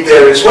progress was made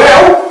there as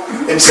well.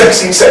 In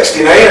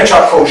 1669, a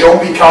chap called Jean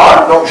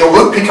Picard, not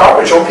Jean-Luc Picard,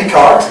 but Jean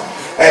Picard,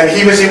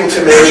 he was able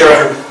to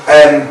measure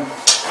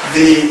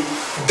the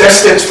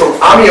distance from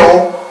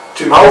Amiens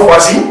to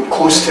Malvoisin,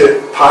 close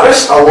to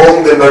Paris,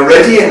 along the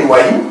meridian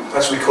line,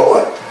 as we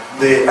call it,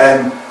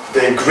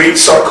 the great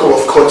circle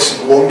of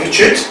constant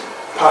longitude,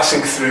 passing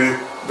through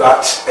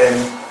that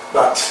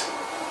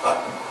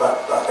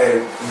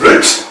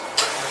route,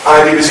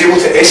 and he was able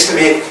to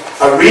estimate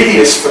a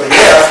radius for the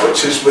Earth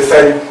which is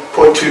within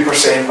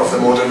 0.2% of the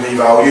modern day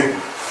value.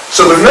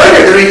 So we've now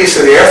got the radius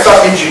of the Earth.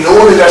 That means you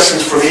know the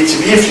distance from A to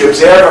B. If you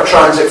observe a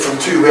transit from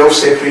two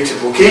well-separated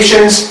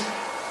locations,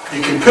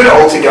 you can put it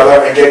all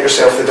together and get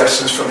yourself the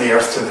distance from the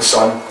Earth to the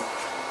Sun.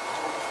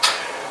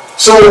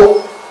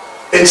 So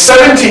in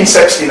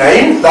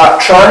 1769,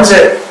 that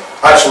transit,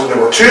 actually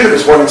there were two, there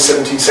was one in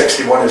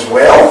 1761 as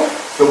well.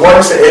 The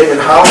ones that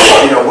Edmund Halley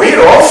had been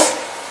aware of,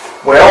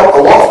 well,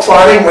 a lot of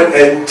planning went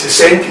in to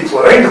send people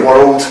around the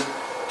world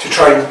to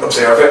try and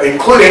observe it,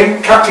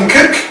 including Captain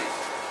Cook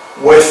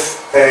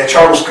with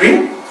Charles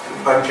Green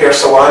and Per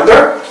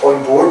Solander on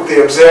board.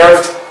 They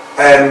observed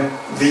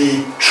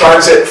the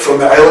transit from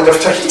the island of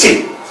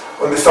Tahiti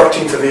on the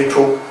 13th of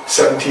April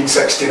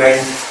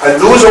 1769, and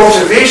those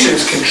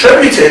observations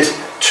contributed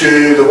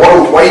to the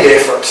worldwide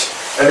effort,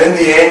 and in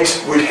the end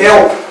would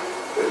help,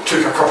 it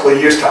took a couple of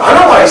years to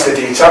analyse the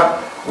data,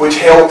 would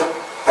help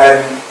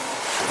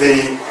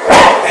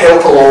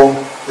along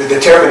the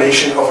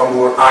determination of a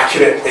more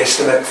accurate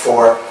estimate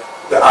for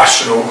the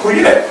astronomical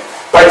unit.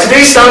 By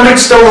today's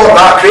standards, still not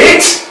that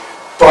great,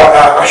 but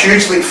a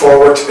huge leap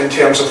forward in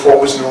terms of what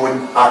was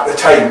known at the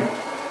time.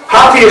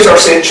 Happy is our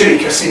century,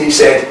 Cassini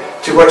said,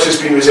 to which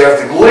has been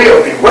reserved the glory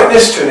of being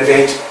witness to an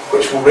event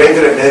which will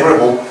render it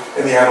memorable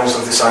in the annals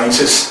of the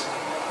sciences.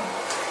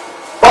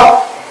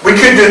 But we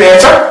could do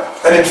better,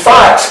 and in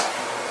fact,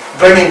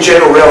 bringing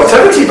general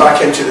relativity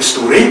back into the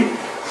story,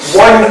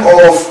 one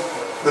of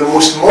the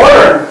most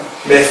modern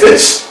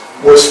methods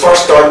was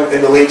first done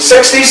in the late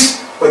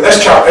 60s when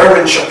this chap,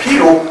 Erwin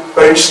Shapiro,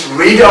 bounced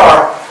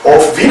radar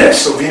off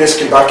Venus. So Venus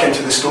came back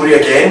into the story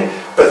again,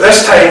 but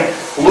this time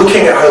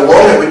looking at how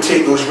long it would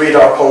take those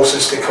radar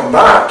pulses to come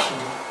back.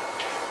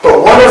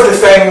 But one of the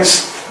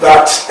things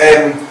that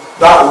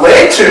that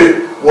led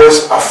to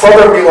was a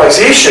further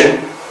realisation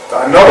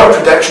that another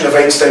prediction of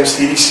Einstein's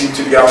theory seemed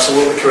to be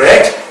absolutely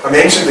correct. I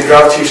mentioned the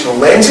gravitational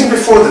lensing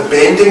before, the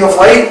bending of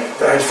light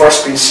that had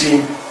first been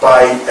seen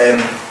by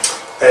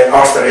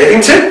Arthur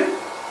Eddington.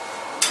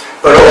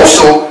 But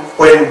also,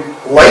 when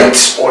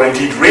light, or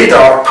indeed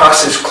radar,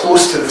 passes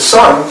close to the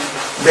sun,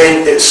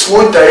 then it's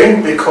slowed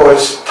down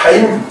because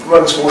time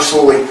runs more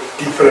slowly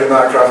deeper in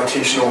that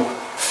gravitational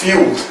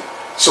field.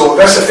 So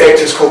this effect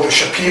is called the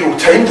Shapiro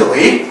time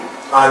delay,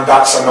 and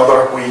that's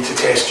another way to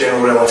test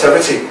general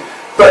relativity.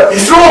 But you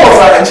throw all of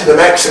that into the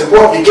mix, and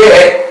what you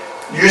get,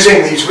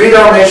 using these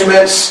radar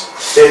measurements,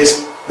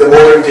 is the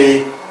modern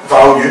day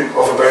value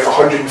of about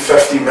 150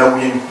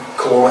 million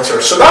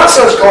kilometres. So that's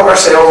us got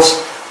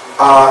ourselves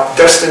a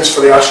distance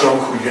for the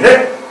astronomical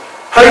unit.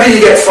 How do you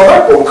get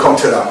further? Well, we'll come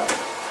to that.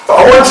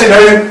 But I want to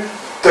now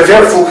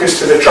divert focus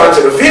to the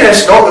transit of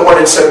Venus, not the one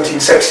in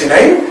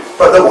 1769,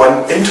 but the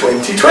one in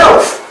 2012.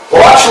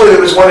 Well, actually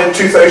there was one in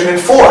 2004,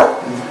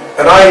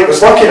 and I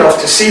was lucky enough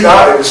to see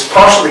that. It was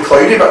partially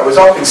cloudy, but I was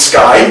up in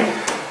Skye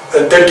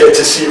and did get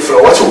to see it for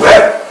a little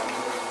bit.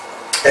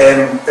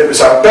 It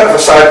was a bit of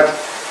a sad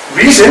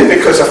reason,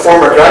 because a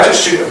former graduate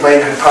student of mine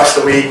had passed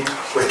away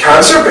with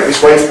cancer, but his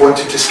wife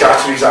wanted to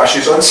scatter his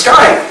ashes on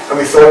Skye, and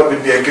we thought it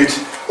would be a good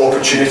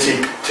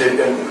opportunity to,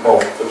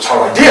 well, it was her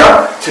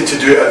idea, to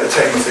do it at the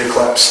time of the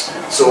eclipse.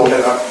 So,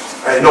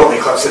 not the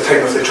eclipse, the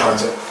time of the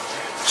transit.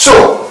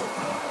 So,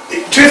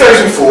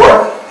 2004,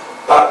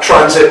 that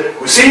transit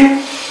was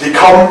seen. They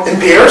come in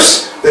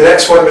pairs. The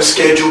next one was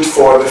scheduled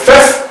for the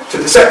 5th to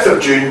the 6th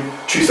of June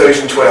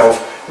 2012.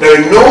 Now,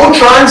 no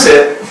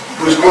transit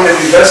was going to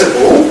be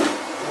visible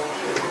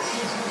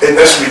in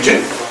this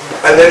region,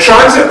 and the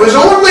transit was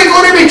only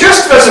going to be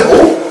just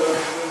visible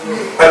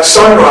at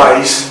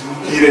sunrise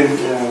here in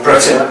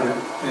Britain.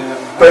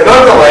 But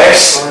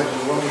nonetheless,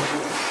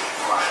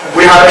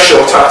 we had a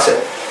shot at it.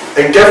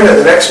 And given that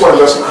the next one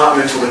doesn't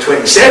happen until the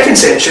 22nd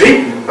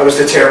century, I was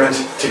determined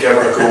to give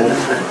it a go.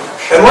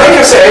 And like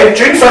I said,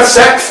 June 5th,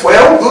 6th,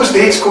 well, those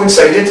dates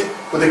coincided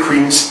with the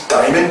Queen's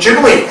Diamond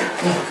Jubilee.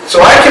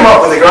 So I came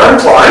up with a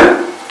grand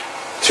plan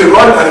to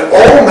run an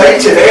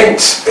all-night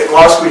event at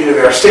Glasgow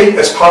University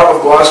as part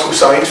of Glasgow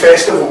Science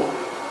Festival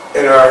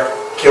in our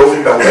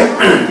Kelvin building.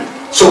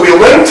 So we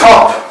linked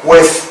up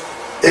with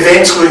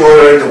events going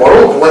on around the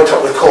world. We linked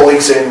up with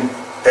colleagues in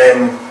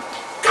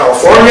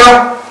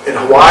California, in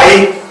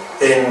Hawaii,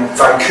 in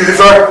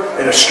Vancouver,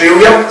 in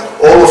Australia,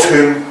 all of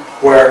whom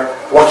were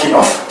lucky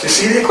enough to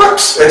see the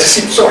eclipse,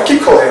 I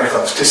keep calling it an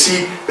eclipse, to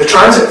see the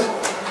transit.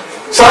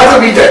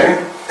 Sadly we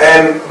didn't,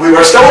 we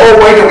were still all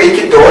wide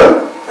awake at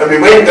dawn, and we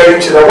went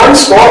down to the one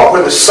spot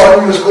where the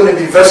sun was going to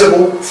be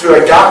visible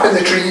through a gap in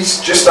the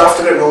trees just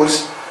after it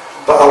rose,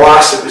 but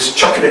alas, it was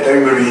chucking it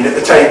down with rain at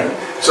the time.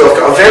 So I've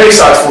got a very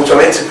sad photo,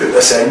 I meant to put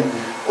this in,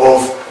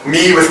 of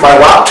me with my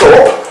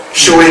laptop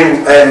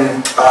showing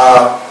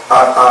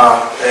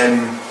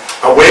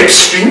a web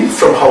stream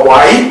from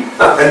Hawaii,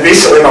 and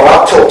basically my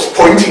laptop's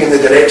pointing in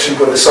the direction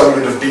where the sun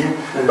would have been,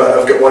 but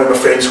I've got one of my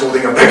friends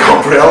holding a big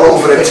umbrella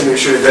over it to make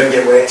sure it didn't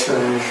get wet.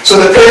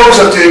 So the perils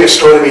of doing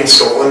astronomy in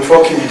Scotland,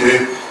 what can you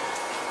do?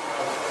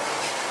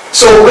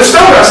 So we've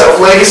still got a sort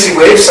of legacy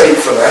website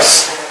for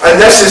this, and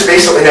this is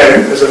basically now,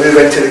 as I move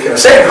into the kind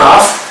of second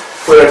half,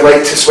 where I'd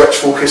like to switch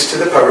focus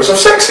to the powers of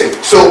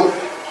 60. So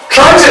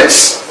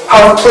transits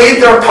have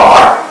played their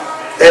part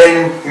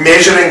in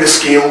measuring the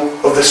scale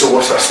of the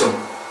solar system.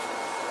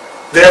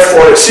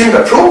 Therefore, it seemed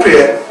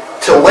appropriate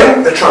to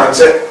link the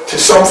transit to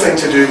something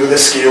to do with the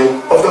scale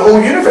of the whole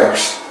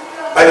universe.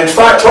 And in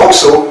fact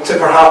also to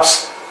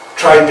perhaps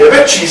try and be a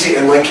bit cheesy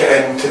and link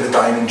it into the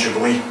Diamond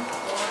Jubilee.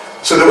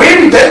 So the way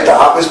we did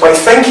that was by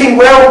thinking,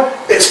 well,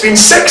 it's been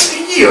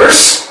 60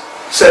 years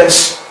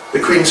since the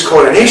Queen's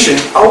coronation.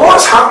 A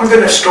lot's happened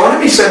in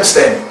astronomy since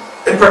then.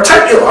 In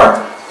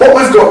particular, what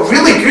we've got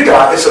really good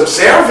at is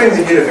observing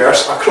the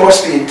universe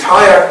across the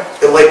entire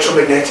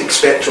electromagnetic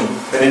spectrum.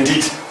 And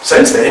indeed,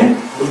 since then,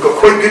 we've got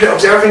quite good at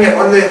observing it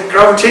on the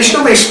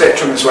gravitational wave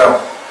spectrum as well.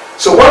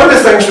 So one of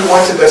the things we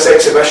wanted this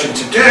exhibition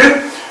to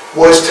do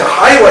was to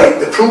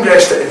highlight the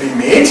progress that had been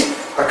made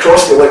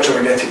across the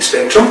electromagnetic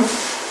spectrum,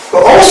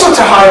 but also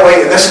to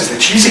highlight, and this is the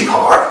cheesy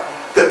part,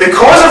 that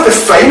because of the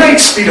finite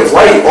speed of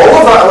light, all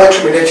of that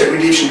electromagnetic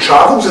radiation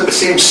travels at the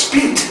same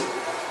speed,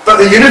 but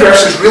the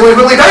universe is really,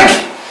 really big,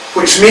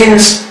 which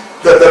means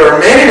that there are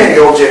many, many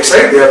objects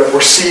out there that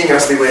we're seeing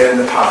as they were in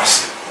the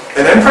past.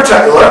 And in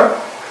particular,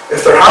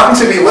 if there happen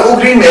to be little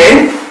green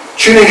men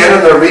tuning in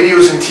on their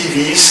radios and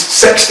TVs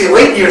 60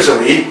 light years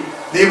away,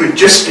 they would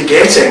just be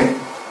getting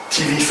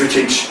TV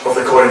footage of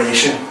the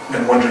coronation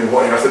and wondering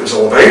what on earth it was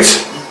all about.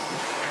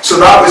 So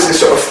that was the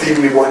sort of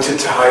theme we wanted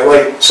to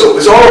highlight. So it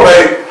was all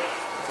about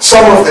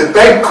some of the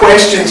big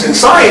questions in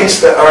science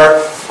that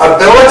our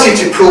ability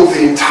to probe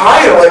the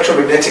entire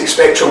electromagnetic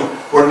spectrum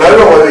were now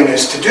allowing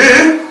us to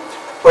do,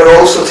 but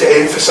also to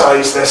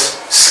emphasise this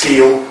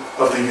scale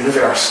of the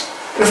universe.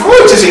 And if I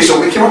wanted to say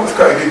so, we came up with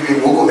quite a good wee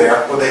logo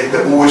there, where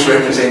the O is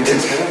represented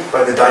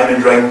by the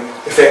diamond ring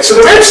effect. So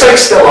the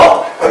website's still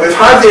up, and we've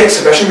had the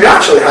exhibition. We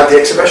actually had the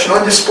exhibition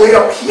on display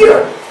up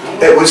here.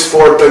 It was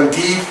for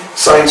Dundee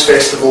Science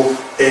Festival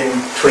in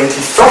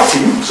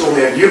 2013, so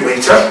only a year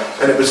later,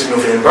 and it was in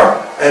November.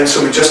 And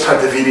so we just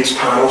had the various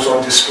panels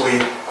on display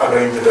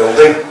around the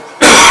building.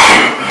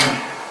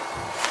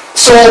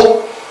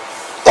 So,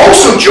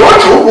 also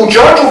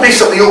Giorgio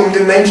basically opened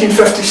in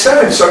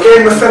 1957, so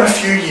again within a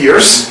few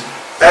years.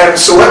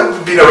 So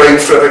it's been around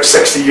for about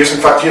 60 years.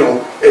 In fact, you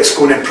know, it's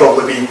going to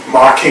probably be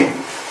marking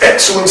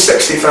its own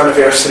 60th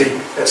anniversary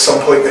at some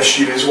point this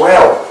year as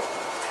well.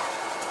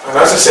 And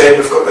as I said,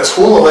 we've got this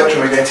whole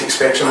electromagnetic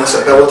spectrum, this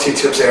ability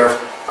to observe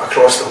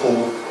across the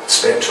whole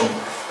spectrum.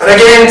 And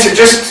again, to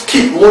just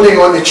keep loading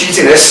on the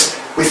cheesiness,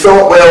 we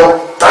thought, well,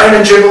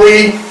 diamond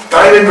jubilee,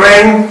 diamond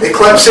ring,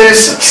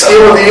 eclipses,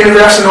 scale of the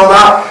universe and all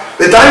that.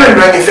 The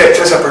diamond ring effect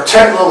is a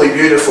particularly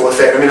beautiful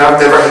effect. I mean, I've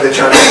never had the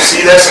chance to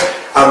see this.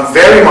 I'm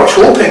very much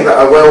hoping that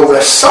I will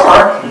this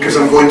summer, because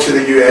I'm going to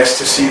the US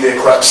to see the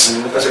eclipse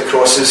as it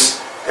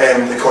crosses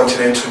the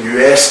continental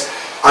US.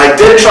 I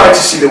did try to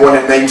see the one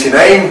in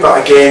 '99,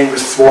 but again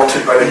was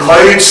thwarted by the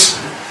clouds.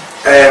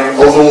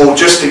 Although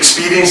just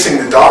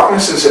experiencing the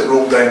darkness as it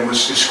rolled down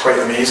was just quite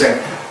amazing.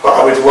 But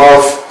I would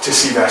love to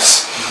see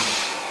this.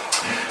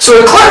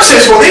 So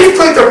eclipses, well, they've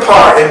played their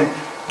part in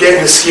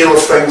getting the scale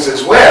of things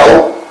as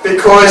well,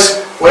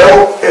 because,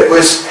 well, it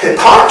was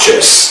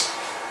Hipparchus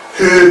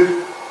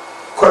who,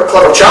 quite a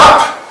clever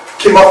chap,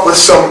 came up with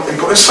some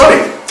important,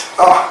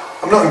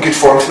 I'm not in good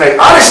form tonight.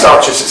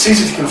 Aristarchus, it's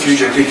easy to confuse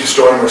your Greek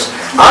astronomers.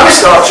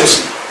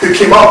 Aristarchus, who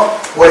came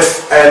up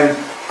with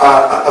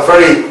a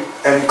very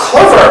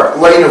clever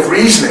line of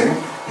reasoning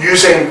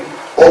using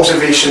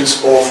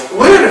observations of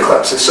lunar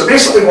eclipses. So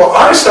basically what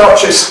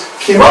Aristarchus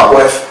came up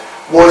with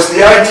was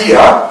the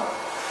idea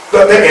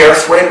that the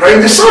Earth went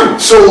round the Sun.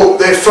 So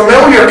the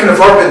familiar kind of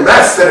urban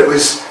myth that it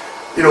was,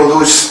 you know,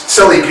 those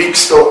silly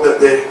Greeks thought that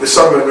the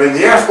Sun went round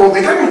the Earth, well,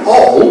 they didn't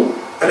all,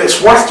 and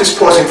it's worth just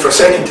pausing for a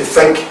second to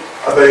think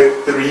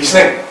about the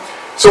reasoning.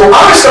 So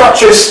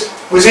Aristarchus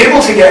was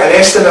able to get an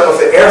estimate of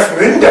the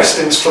Earth-Moon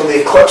distance from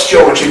the eclipse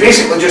geometry,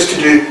 basically just to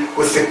do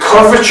with the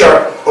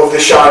curvature of the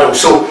shadow.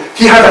 So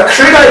he had a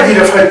crude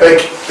idea of how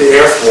big the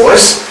Earth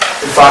was.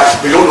 In fact,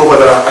 we don't know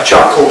whether a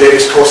chap called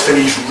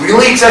Eratosthenes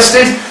really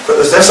existed,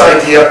 but there's this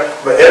idea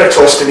about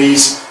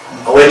Eratosthenes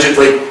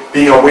allegedly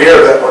being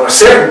aware that on a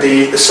certain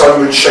day the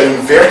sun would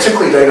shine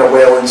vertically down a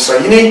well in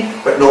Syene,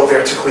 but not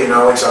vertically in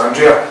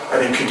Alexandria,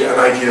 and he could get an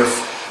idea of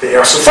the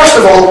Earth. So first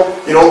of all,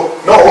 you know,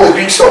 not all the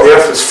Greeks thought the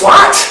Earth was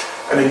flat,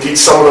 and indeed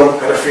some of them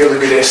had a fairly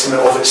good estimate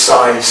of its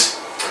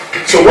size.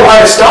 So what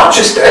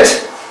Aristarchus did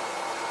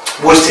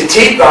was to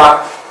take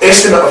that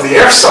estimate of the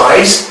Earth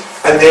size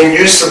and then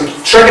use some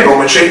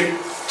trigonometry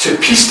to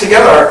piece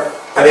together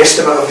an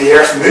estimate of the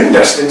Earth-Moon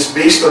distance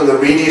based on the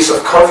radius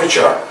of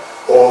curvature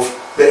of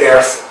the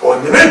Earth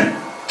on the Moon.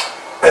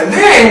 And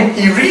then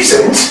he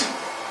reasoned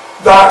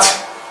that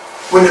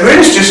when the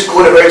Moon's just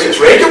going about its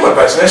regular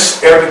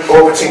business,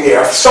 orbiting the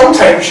Earth,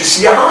 sometimes you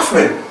see a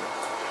half-moon.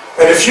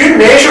 And if you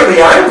measure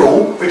the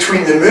angle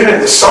between the Moon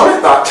and the Sun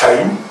at that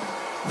time,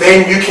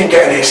 then you can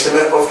get an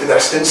estimate of the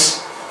distance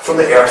from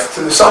the Earth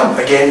to the Sun,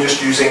 again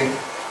just using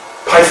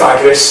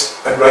Pythagoras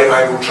and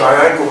right-angled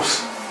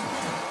triangles.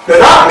 Now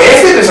that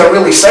method is a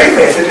really sound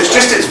method,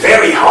 it's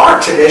very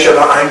hard to measure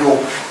that angle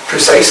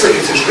precisely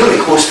because it's really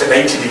close to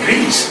 90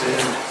 degrees.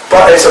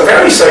 But it's a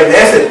very sound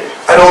method,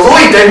 and although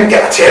he didn't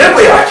get a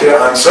terribly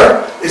accurate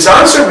answer, his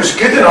answer was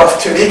good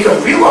enough to make him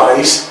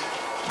realise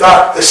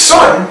that the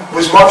Sun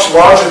was much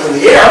larger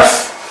than the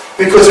Earth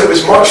because it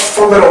was much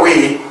further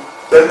away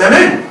than the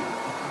Moon.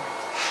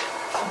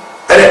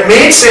 And it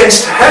made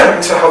sense to him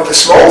to have the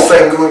small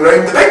thing going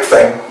round the big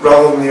thing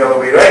rather than the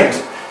other way round.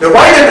 Now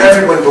why didn't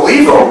everyone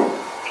believe him?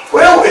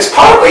 Well, it's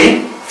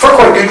partly for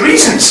quite good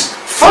reasons.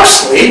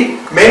 Firstly,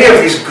 many of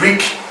his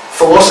Greek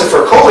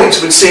philosopher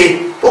colleagues would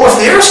say, well, if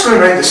the Earth's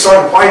going around the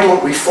Sun, why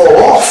don't we fall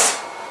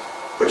off?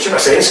 Which in a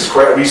sense is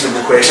quite a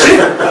reasonable question.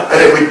 And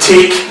it would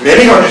take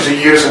many hundreds of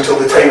years until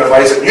the time of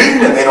Isaac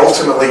Newton and then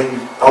ultimately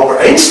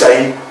Albert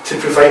Einstein to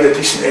provide a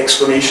decent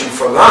explanation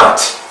for that.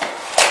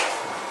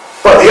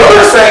 But the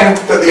other thing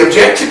that they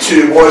objected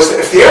to was that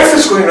if the Earth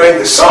is going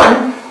around the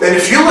Sun, then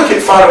if you look at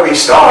faraway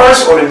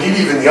stars, or indeed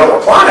even the other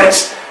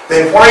planets,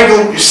 then why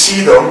don't you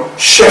see them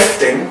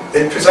shifting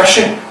in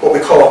position, what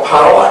we call a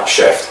parallax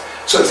shift.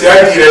 So the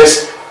idea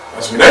is,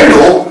 as we now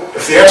know,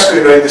 if the Earth's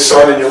going around the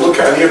Sun and you look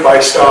at a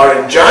nearby star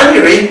in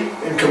January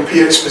and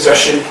compare its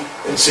position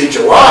in, say,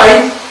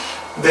 July,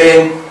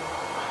 then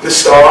the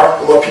star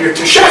will appear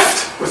to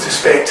shift with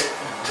respect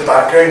to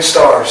background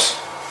stars.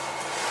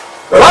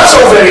 Now that's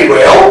all very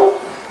well.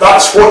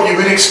 That's what you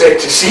would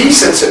expect to see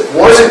since it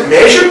wasn't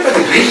measured by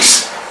the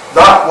Greeks.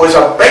 That was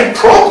a big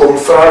problem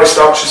for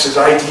Aristarchus'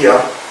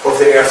 idea of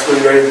the Earth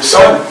going around the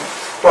Sun.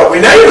 But we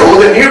now know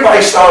that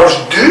nearby stars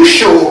do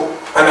show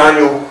an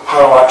annual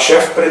parallax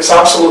shift, but it's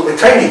absolutely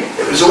tiny.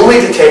 It was only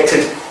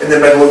detected in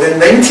the middle of the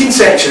 19th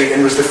century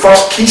and was the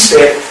first key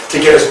step to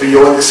get us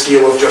beyond the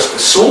scale of just the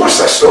solar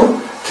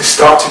system to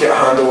start to get a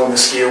handle on the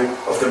scale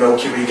of the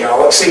Milky Way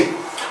galaxy.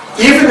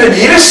 Even the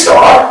nearest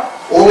star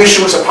only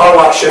shows a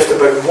parallax shift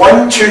about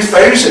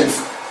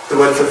 1/2000th the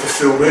width of the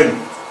full moon.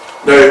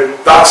 Now,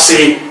 that's,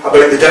 say,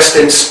 about the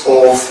distance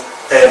of,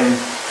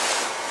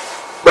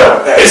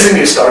 well, it is the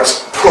nearest star,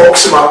 it's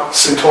Proxima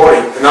Centauri,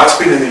 and that's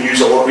been in the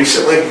news a lot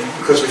recently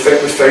because we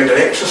think we've found an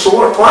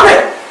extrasolar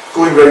planet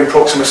going around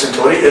Proxima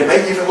Centauri. It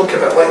might even look a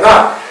bit like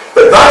that.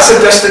 But that's a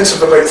distance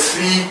of about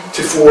 3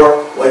 to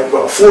 4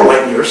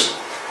 light years,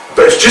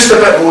 but it's just a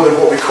bit more than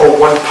what we call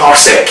 1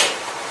 parsec,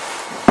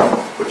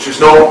 which is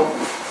not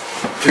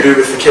to do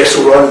with the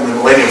Kessel Run and the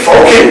Millennium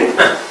Falcon,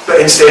 but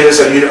instead as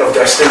a unit of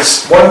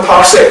distance. 1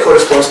 parsec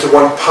corresponds to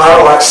 1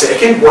 parallax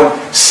second,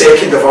 1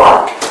 second of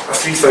arc, a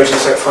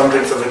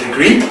 3,600th of a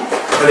degree,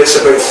 and it's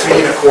about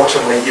 3¼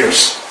 light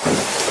years.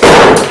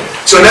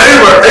 So now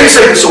we're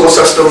outside the solar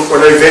system,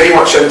 we're now very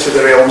much into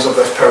the realms of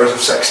this powers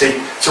of 60.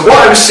 So what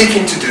I was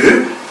seeking to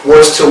do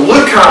was to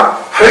look at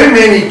how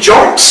many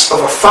jumps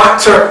of a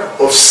factor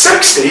of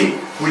 60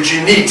 would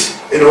you need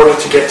in order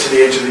to get to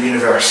the edge of the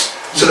universe.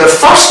 So the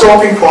first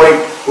stopping point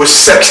was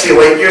 60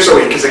 light years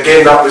away, because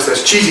again that was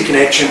this cheesy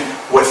connection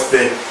with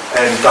the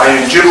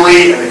Diamond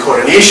Jubilee and the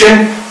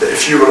coronation, that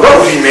if you were little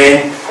green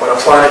men on a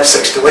planet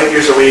 60 light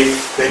years away,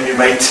 then you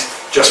might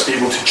just be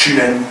able to tune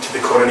in to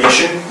the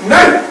coronation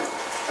now.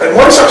 And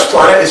one such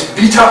planet is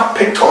Beta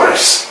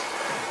Pictoris.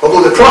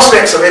 Although the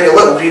prospects of any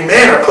little green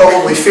men are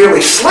probably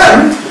fairly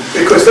slim,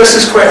 because this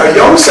is quite a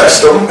young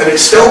system and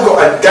it's still got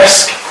a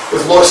disk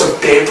with lots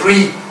of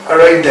debris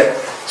around it.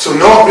 So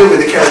not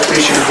really the kind of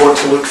place you would want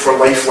to look for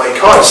life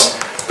like us.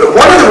 But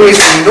one of the ways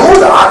we know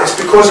that is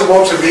because of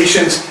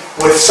observations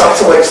with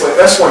satellites like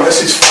this one.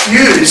 This is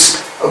FUSE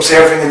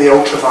observing in the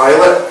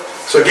ultraviolet.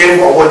 So again,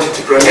 what I wanted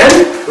to bring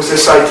in was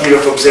this idea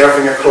of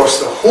observing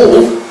across the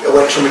whole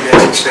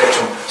electromagnetic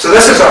spectrum. So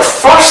this is our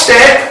first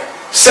step,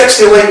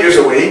 60 light years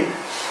away,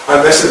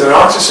 and this is an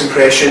artist's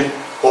impression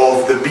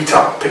of the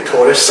Beta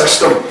Pictoris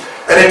system.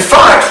 And in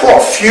fact,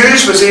 what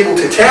FUSE was able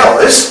to tell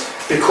us,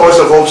 because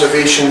of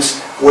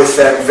observations with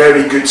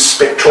very good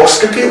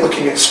spectroscopy,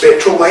 looking at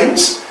spectral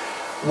lines,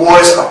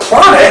 was a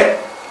planet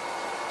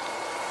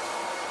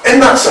in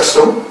that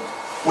system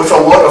with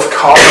a lot of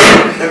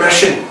carbon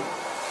emission.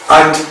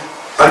 And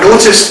I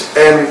noticed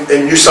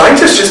in New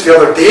Scientist just the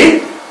other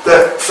day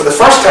that for the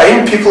first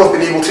time people have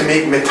been able to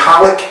make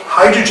metallic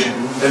hydrogen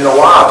in the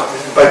lab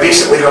by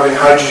basically having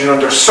hydrogen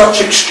under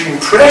such extreme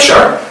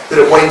pressure that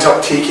it winds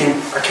up taking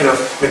a kind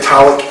of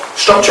metallic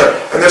structure.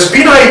 And there's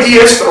been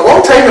ideas for a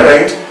long time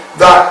around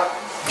that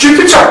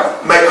Jupiter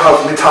might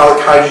have metallic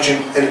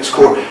hydrogen in its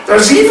core.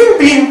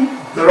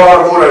 There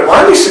are more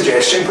outlandish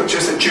suggestions, which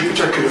is that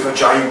Jupiter could have a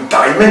giant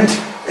diamond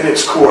in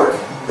its core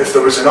if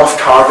there was enough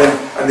carbon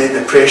and then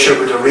the pressure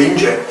would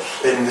arrange it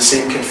in the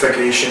same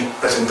configuration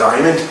as in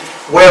diamond.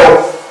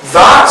 Well,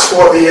 that's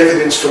what the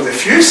evidence from the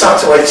FUSE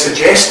satellite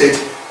suggested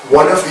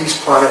one of these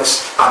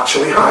planets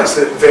actually has,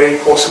 that it very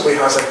possibly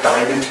has a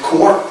diamond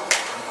core.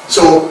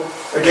 So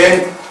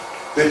again,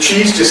 the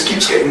cheese just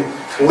keeps getting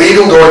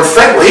ladled on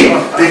thickly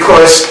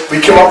because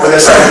we came up with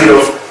this idea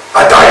of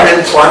a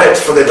diamond planet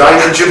for the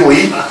Diamond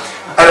Jubilee.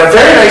 And a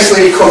very nice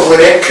lady called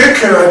Lynette Cook,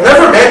 who I'd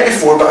never met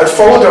before, but I'd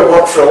followed her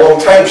work for a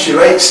long time. She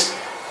writes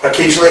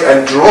occasionally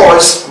and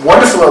draws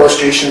wonderful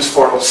illustrations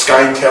for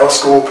Sky and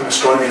Telescope and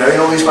Astronomy Now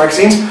and all these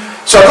magazines.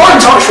 So I got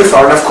in touch with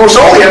her, and of course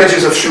all the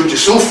images I've showed you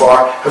so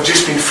far have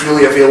just been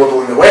freely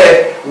available in the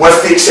web,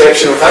 with the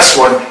exception of this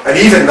one. And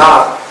even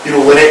that,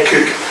 Lynette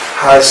Cook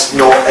has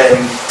not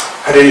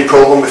had any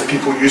problem with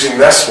people using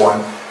this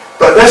one.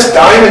 But this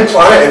diamond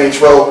planet image,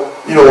 well,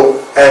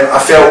 I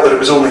felt that it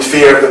was only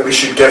fair that we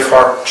should give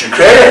her due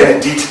credit and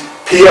indeed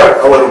pay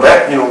her a little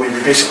bit. We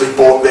basically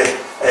bought the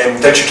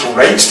digital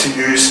rights to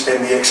use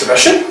in the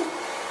exhibition,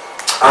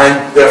 and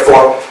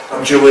therefore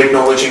I'm duly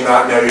acknowledging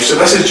that now. So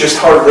this is just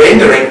her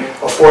rendering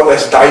of what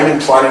this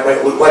diamond planet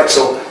might look like.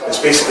 So it's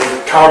basically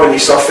carbony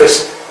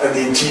surface and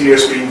the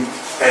interior's been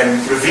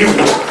revealed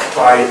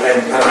by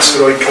an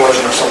asteroid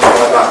collision or something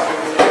like that.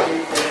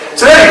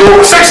 So there you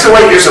go, 60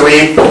 light years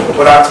away,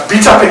 we're at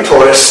Beta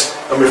Pictoris,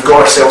 and we've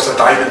got ourselves a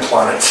diamond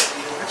planet.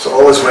 So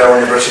all is well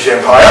in the British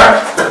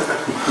Empire.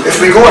 If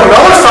we go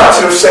another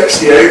factor of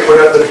 60 out,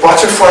 we're at the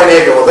Butterfly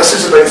Nebula. This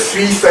is about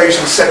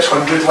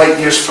 3,600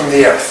 light years from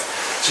the Earth.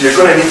 So you're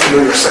going to need to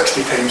know your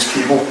 60 times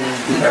table.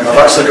 I've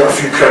actually got a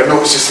few crowd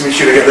notes just to make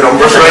sure I get the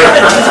numbers right.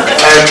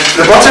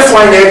 The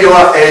Butterfly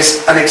Nebula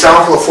is an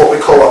example of what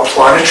we call a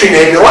planetary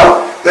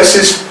nebula. This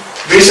is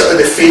basically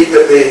the fate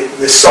that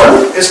the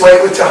Sun is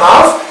likely to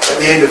have at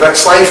the end of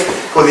its life,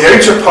 where the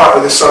outer part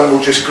of the Sun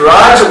will just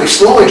gradually,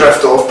 slowly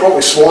drift off,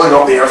 probably swallowing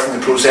up the Earth in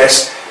the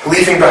process,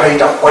 leaving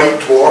behind a white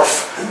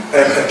dwarf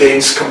and a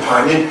dense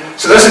companion.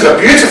 So this is a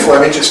beautiful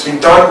image. It's been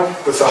done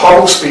with the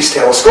Hubble Space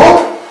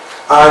Telescope,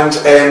 and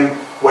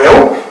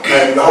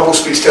the Hubble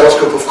Space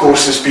Telescope, of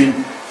course, has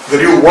been the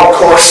real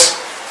workhorse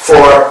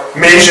for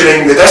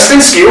measuring the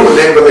distance scale, but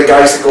then with the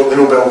guys that got the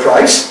Nobel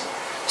Prize.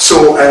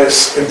 So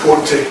it's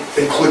important to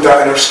include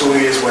that in our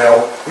story as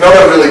well.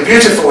 Another really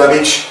beautiful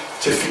image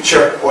to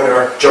feature on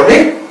our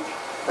journey.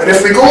 And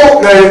if we go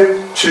now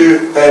to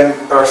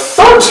our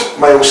third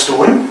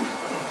milestone,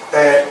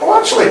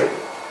 actually,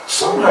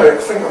 somehow I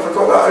think I've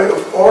got that out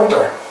of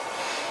order.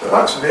 Now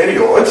that's very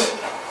odd.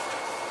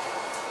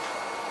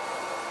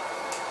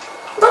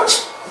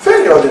 That's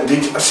very odd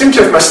indeed. I seem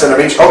to have missed an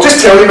image. I'll just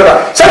tell you about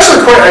that. It's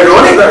actually quite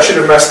ironic that I should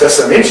have missed this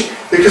image,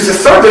 because the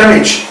third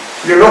image,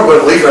 you're not going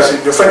to believe this,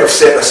 you'll think I've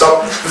set this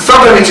up. The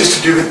third image is to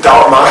do with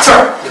dark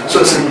matter, so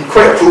it's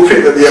quite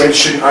appropriate that the image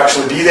shouldn't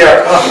actually be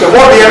there. But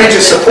what the image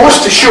is supposed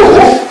to show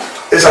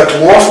is a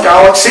dwarf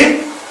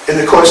galaxy in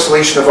the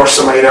constellation of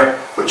Ursa Minor,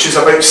 which is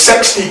about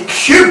 60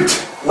 cubed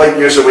light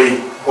years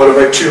away, or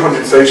about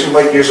 200,000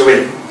 light years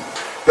away.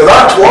 Now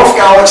that dwarf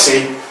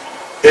galaxy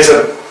is,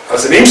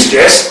 as the name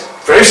suggests,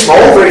 very small,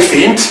 very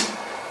faint,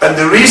 and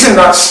the reason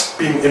that's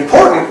been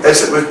important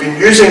is that we've been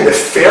using the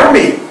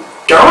Fermi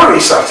gamma ray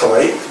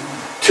satellite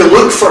to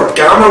look for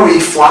gamma ray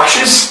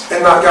flashes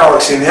in that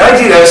galaxy. And the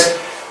idea is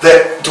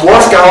that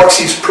dwarf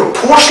galaxies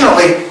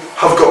proportionately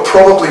have got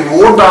probably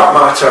more dark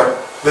matter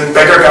than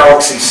bigger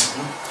galaxies.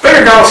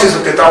 Bigger galaxies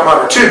have got dark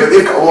matter too, but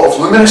they've got a lot of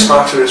luminous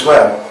matter as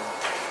well.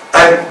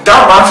 And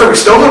dark matter, we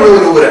still don't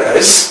really know what it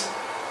is,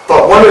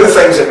 but one of the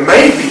things it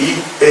might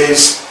be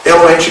is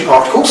elementary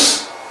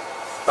particles.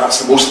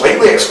 That's the most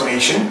likely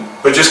explanation,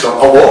 but just a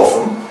lot of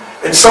them.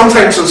 And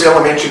sometimes those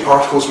elementary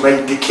particles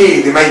might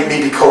decay. They might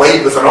maybe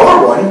collide with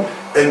another one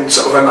and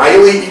sort of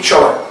annihilate each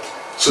other.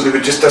 So they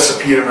would just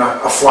disappear in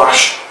a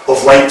flash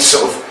of light.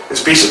 Sort of,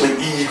 it's basically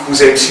E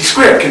equals mc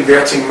squared,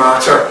 converting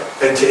matter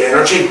into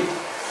energy.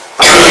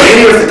 And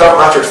many of the dark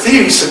matter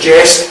theories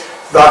suggest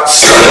that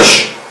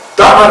such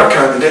dark matter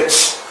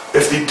candidates,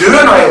 if they do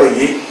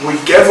annihilate,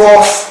 would give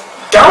off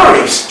gamma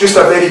rays, just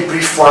a very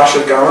brief flash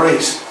of gamma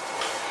rays.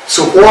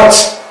 So what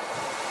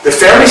the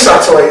Fermi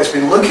satellite has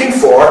been looking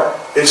for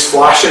is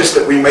flashes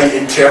that we might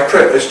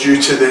interpret as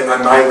due to the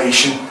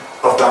annihilation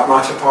of dark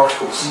matter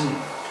particles.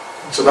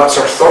 So that's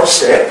our third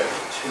step.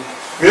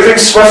 Moving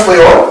swiftly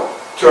on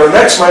to our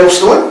next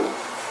milestone.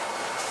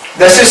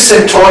 This is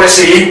Centaurus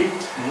A,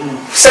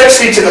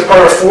 60 to the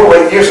power of 4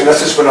 light years, and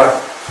this is when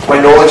my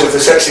knowledge of the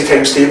 60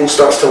 times table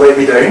starts to let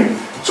me down.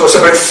 So it's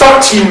about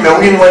 13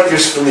 million light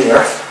years from the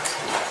Earth.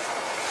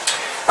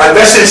 And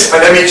this is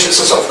an image, it's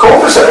a sort of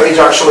composite image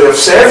actually of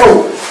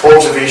several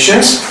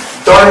observations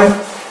done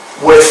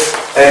with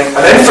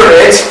an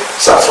infrared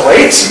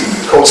satellite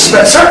called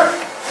Spitzer,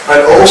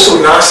 and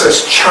also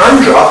NASA's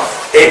Chandra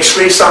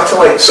X-ray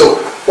satellite. So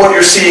what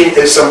you're seeing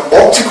is some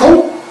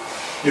optical.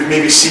 You've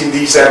maybe seen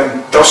these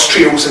dust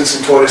trails in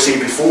Centaurus A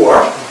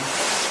before.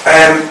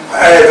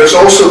 There's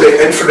also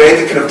the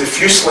infrared, the kind of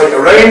diffuse light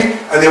around,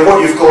 and then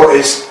what you've got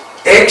is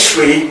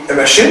X-ray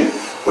emission,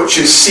 which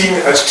is seen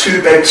as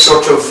two big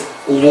sort of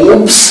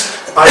lobes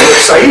either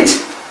side,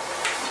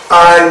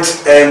 and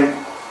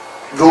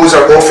those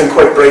are often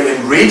quite bright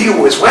in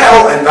radio as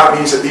well, and that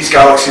means that these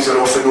galaxies are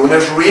often known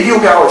as radio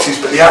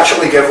galaxies, but they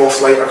actually give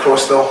off light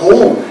across the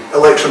whole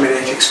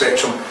electromagnetic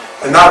spectrum,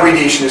 and that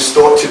radiation is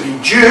thought to be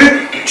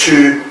due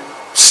to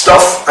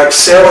stuff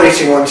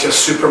accelerating onto a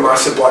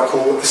supermassive black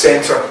hole at the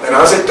centre, and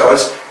as it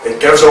does,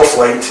 it gives off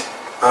light,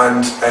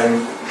 and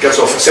gives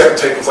off a certain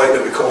type of light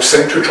that we call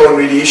synchrotron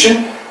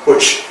radiation,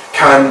 which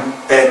can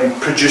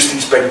produce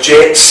these big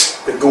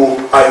jets that go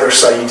either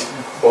side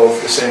of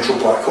the central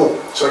black hole.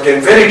 So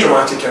again, very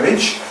dramatic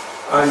image,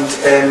 and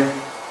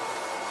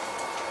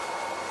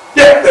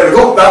yeah, there we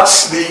go.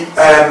 That's the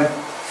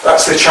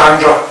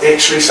Chandra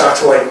X-ray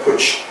satellite,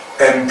 which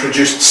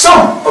produced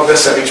some of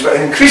this image, but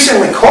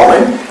increasingly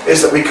common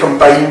is that we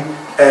combine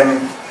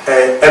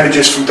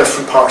images from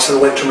different parts of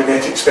the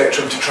electromagnetic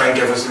spectrum to try and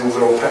give us the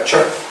overall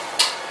picture.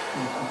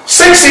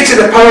 60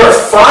 to the power of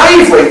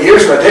 5 light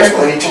years, and I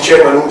definitely need to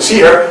check my notes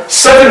here,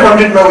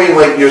 700 million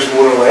light years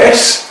more or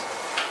less,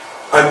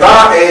 and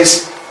that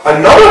is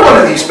another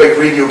one of these big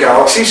radio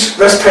galaxies,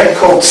 this time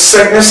called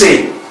Cygnus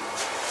A,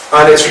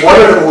 and it's one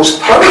of the most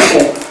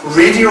powerful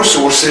radio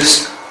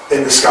sources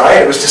in the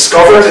sky. It was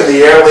discovered in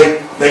the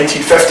early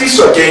 1950s,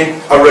 so again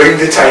around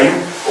the time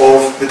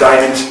of the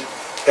diamond,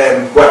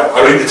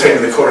 around the time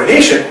of the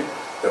coronation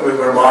that we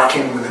were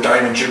marking with the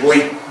Diamond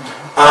Jubilee.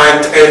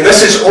 And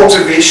this is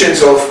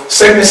observations of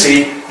Cygnus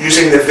A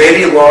using the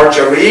Very Large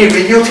Array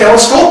Radio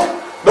Telescope,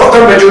 not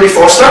done by Jodie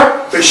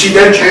Foster, but she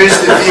did use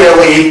the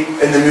VLA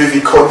in the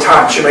movie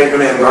Contact, you might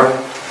remember.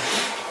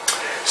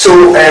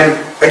 So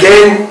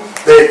again,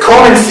 the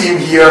common theme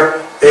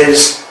here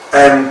is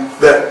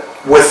that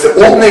with the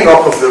opening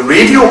up of the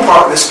radio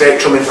part of the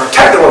spectrum in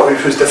particular,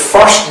 which was the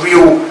first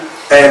real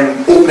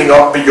opening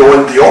up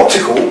beyond the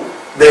optical,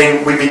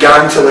 then we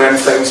began to learn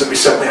things that we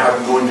simply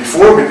hadn't known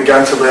before. We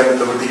began to learn that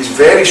there were these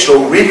very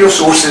strong radio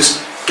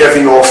sources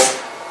giving off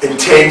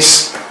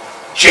intense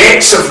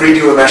jets of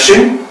radio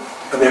emission,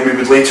 and then we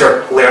would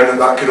later learn that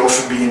that could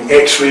often be in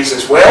X-rays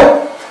as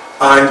well.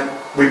 And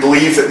we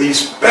believe that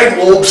these big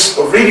lobes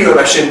of radio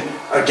emission,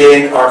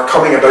 again, are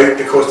coming about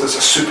because there's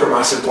a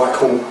supermassive black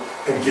hole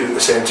in here at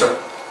the centre.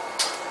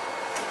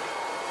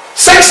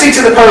 60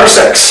 to the power of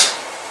 6.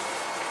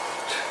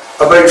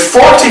 About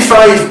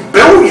 45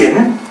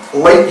 billion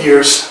light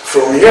years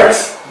from the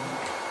Earth.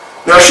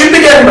 Now I should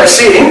begin by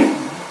saying,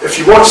 if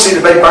you watch, say,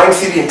 the Big Bang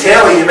Theory in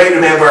telly, you might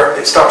remember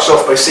it starts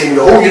off by saying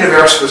the whole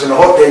universe was in a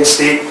hot dense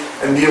state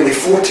and nearly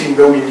 14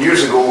 billion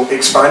years ago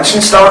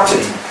expansion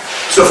started.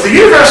 So if the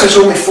universe is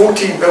only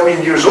 14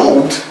 billion years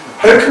old,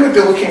 how can we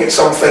be looking at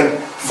something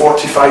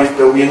 45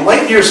 billion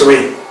light years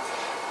away?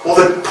 Well,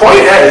 the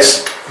point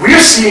is, we're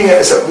seeing it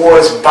as it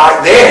was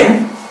back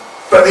then,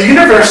 but the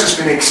universe has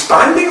been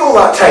expanding all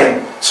that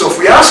time. So if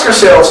we ask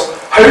ourselves,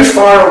 how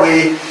far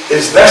away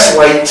is this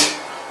light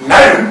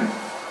now?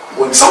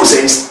 Well, in some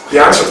sense, the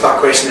answer to that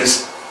question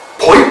is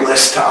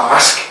pointless to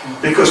ask,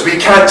 because we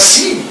can't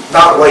see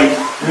that light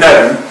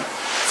now,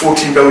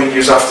 14 billion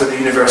years after the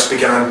universe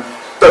began.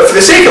 But for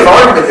the sake of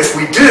argument, if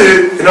we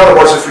do, in other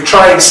words, if we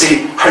try and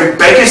say how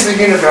big is the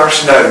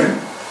universe now,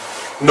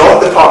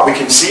 not the part we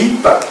can see,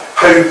 but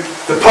how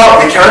the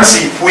part we can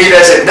see, where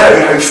is it now,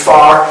 how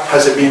far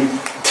has it been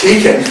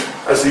taken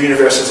as the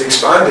universe has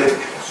expanded,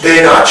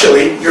 then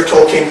actually you're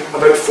talking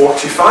about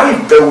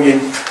 45 billion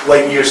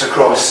light years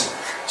across.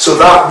 So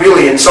that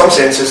really, in some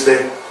sense, is the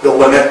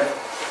limit.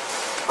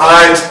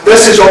 And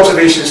this is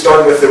observations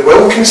done with the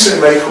Wilkinson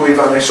microwave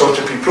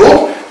anisotropy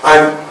probe,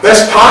 and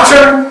this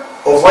pattern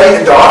of light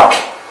and dark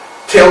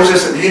tells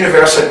us that the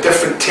universe had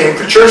different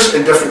temperatures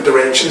in different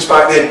directions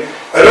back then.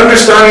 Our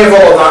understanding of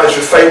all of that is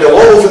refined a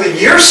lot over the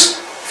years,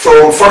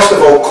 from first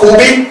of all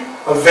Kobe,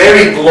 a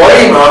very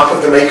blurry map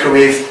of the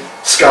microwave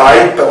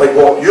sky, but like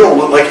what you'll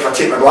look like if I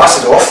take my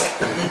glasses off,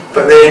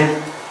 but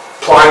then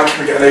Planck,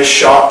 we get a nice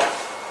sharp,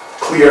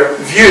 clear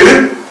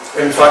view.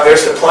 In fact,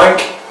 there's the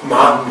Planck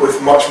map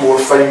with much more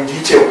fine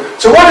detail.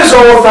 So what does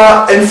all of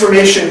that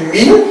information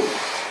mean?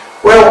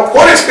 Well,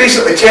 what it's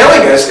basically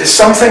telling us is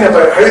something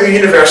about how the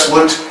universe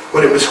looked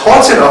when it was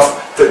hot enough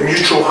that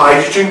neutral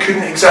hydrogen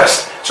couldn't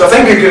exist. So I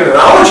think a good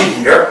analogy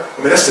here, I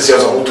mean this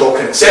deserves a whole talk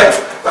in itself,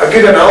 but a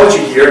good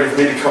analogy here, you've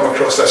maybe come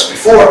across this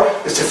before,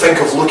 is to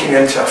think of looking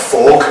into a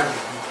fog.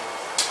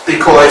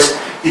 Because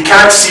you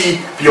can't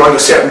see beyond a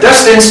certain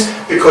distance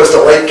because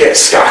the light gets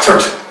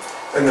scattered.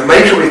 And the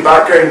microwave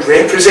background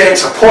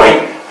represents a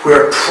point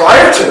where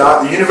prior to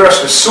that the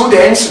universe was so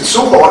dense and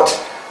so hot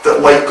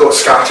that light got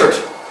scattered.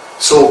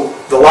 So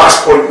the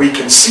last point we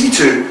can see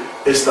to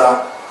is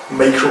that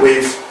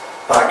microwave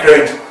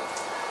background.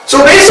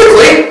 So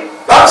basically,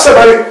 that's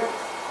about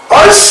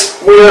us.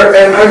 How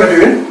am I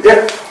doing?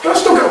 Yeah, I've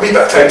still got a wee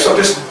bit of time, so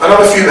just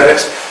another few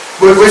minutes.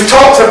 We've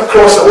talked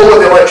across the whole of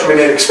the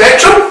electromagnetic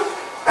spectrum,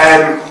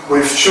 and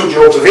we've showed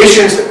you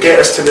observations that get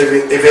us to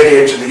the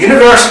very edge of the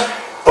universe.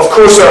 Of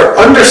course, our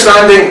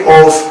understanding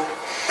of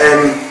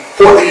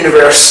what the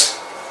universe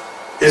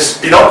has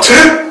been up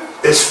to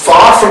is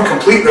far from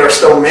complete. There are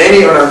still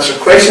many unanswered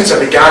questions.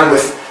 I began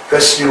with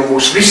this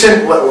most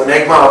recent little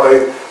enigma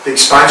about the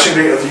expansion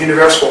rate of the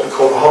universe, what we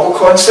call the Hubble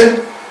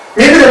constant.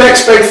 Maybe the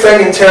next big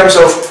thing in terms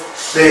of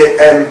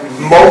the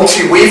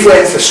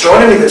multi-wavelength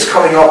astronomy that's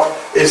coming up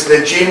is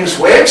the James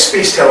Webb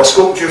Space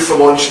Telescope, due for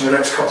launch in the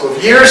next couple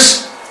of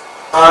years.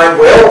 And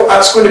well,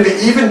 that's going to be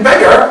even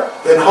bigger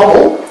than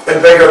Hubble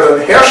and bigger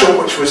than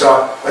Herschel, which was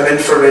an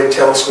infrared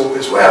telescope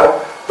as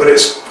well. But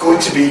it's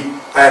going to be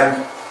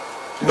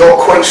not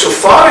quite so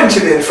far into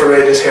the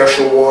infrared as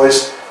Herschel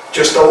was,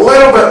 just a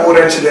little bit more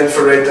into the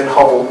infrared than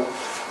Hubble.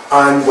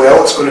 And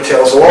well, it's going to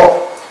tell us a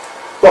lot.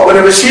 But when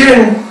I was here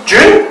in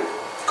June,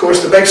 of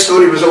course the big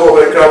story was all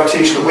about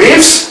gravitational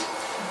waves.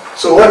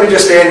 So let me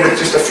just end with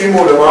just a few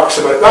more remarks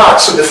about that.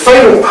 So the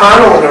final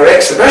panel in our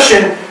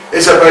exhibition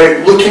is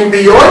about looking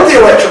beyond the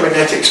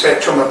electromagnetic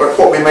spectrum, about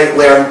what we might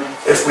learn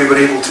if we were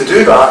able to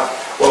do that.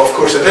 Well, of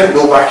course I didn't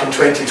know back in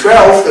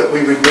 2012 that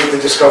we would make the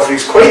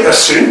discoveries quite this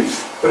soon,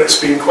 but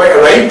it's been quite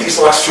a ride these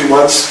last few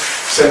months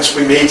since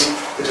we made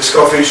the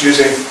discoveries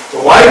using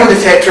the LIGO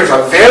detectors,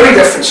 a very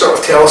different sort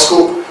of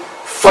telescope,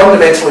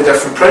 fundamentally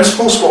different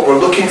principles. What we're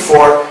looking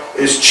for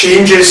is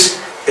changes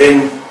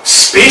in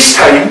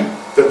space-time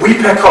that we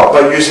pick up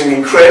by using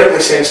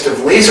incredibly sensitive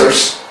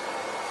lasers,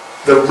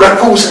 the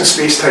ripples in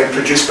space-time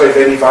produced by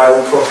very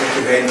violent cosmic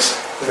events.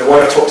 And the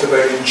one I talked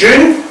about in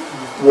June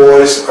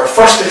was our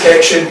first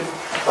detection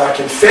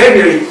back in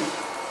February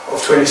of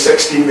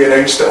 2016. We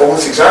announced it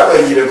almost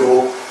exactly a year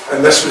ago,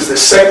 and this was the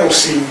signal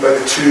seen by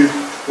the two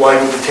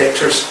LIGO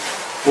detectors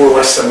more or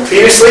less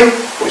simultaneously,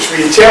 which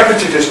we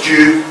interpreted as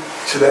due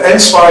to the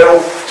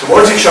in-spiral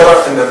towards each other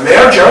and the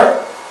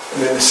merger,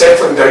 and then the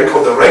settling down,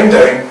 called the ring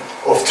down,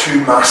 of two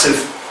massive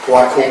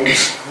black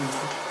holes.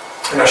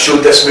 And I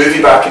showed this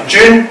movie back in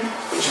June,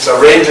 which is a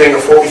rendering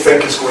of what we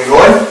think is going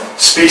on,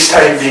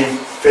 space-time being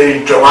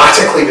very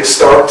dramatically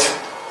disturbed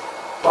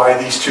by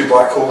these two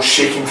black holes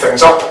shaking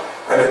things up.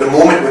 And at the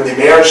moment when they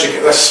merge, you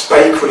get this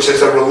spike, which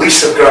is a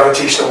release of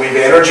gravitational wave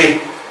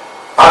energy,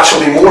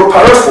 actually more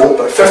powerful,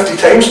 but 50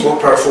 times more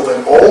powerful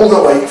than all the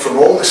light from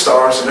all the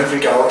stars in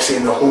every galaxy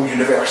in the whole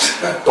universe,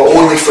 but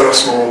only for a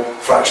small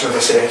fraction of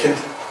a second.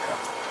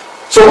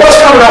 So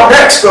what's coming up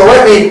next? Well,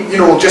 let me,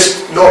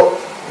 just not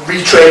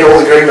retread all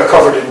the ground I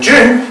covered in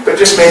June, but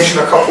just mention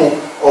a couple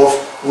of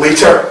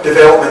later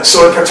developments.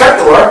 So in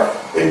particular,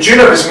 in June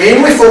I was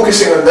mainly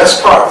focusing on this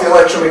part of the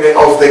electromagnetic,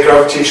 of the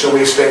gravitational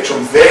wave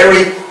spectrum,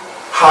 very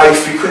high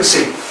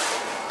frequency.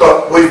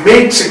 But we've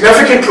made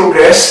significant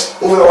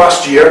progress over the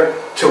last year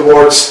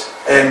towards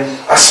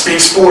a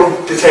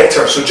spaceborne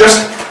detector. So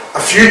just a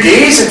few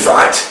days, in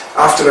fact,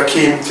 after I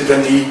came to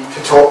Dundee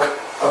to talk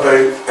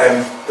about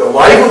the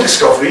LIGO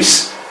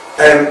discoveries,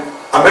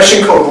 a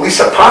mission called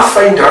LISA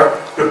Pathfinder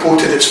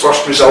reported its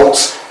first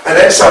results, and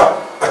it's a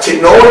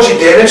technology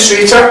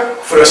demonstrator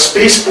for a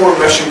spaceborne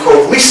mission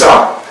called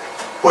LISA,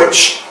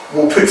 which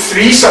will put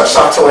 3 such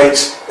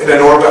satellites in an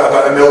orbit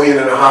about 1.5 million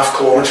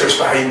kilometres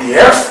behind the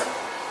Earth.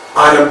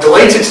 And I'm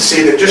delighted to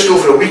say that just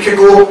over a week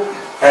ago,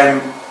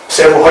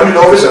 several hundred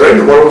of us around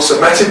the world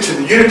submitted to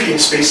the European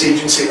Space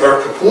Agency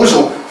our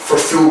proposal for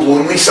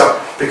full-blown LISA,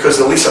 because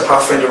the LISA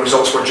Pathfinder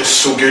results were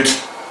just so good.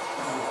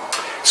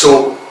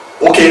 So,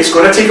 okay, it's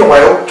going to take a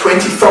while,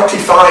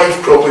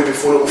 2035 probably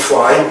before it will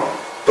fly,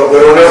 but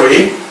we're on our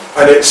way,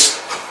 and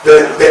it's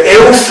the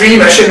L3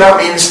 mission. That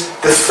means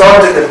the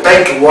third of the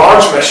big,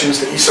 large missions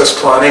that ESA's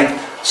planning.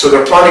 So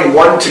they're planning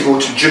one to go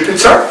to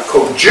Jupiter,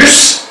 called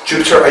JUICE,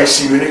 Jupiter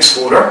Icy Moon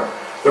Explorer.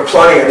 They're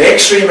planning an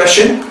X-ray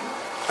mission,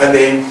 and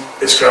then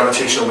it's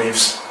gravitational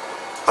waves.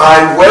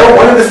 And well,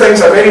 one of the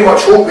things I very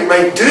much hope we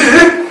might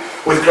do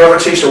with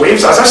gravitational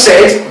waves, as I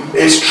said,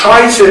 is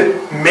try to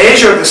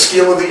measure the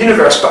scale of the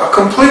universe, but a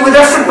completely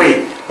different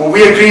way. Will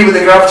we agree with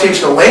the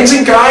gravitational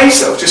lensing guys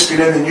that have just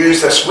been in the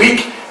news this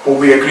week? Will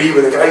we agree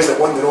with the guys that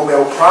won the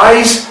Nobel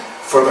Prize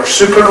for their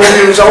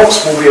supernovae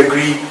results? Will we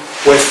agree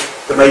with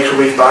the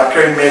microwave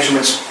background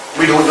measurements?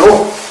 We don't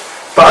know.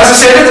 But as I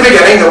said at the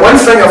beginning, the one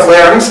thing I've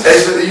learned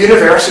is that the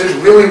universe is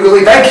really,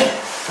 really big.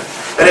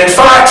 And in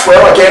fact,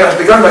 well, again,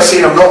 I've begun by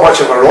saying I'm not much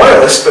of a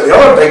royalist, but the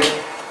other big,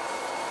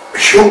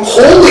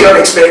 wholly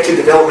unexpected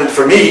development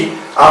for me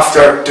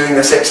after doing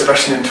this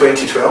exhibition in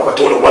 2012, I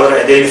don't know whether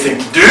it had anything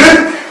to do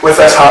with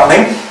this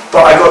happening,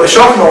 but I got the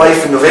shock of my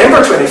life in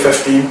November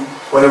 2015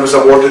 when I was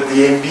awarded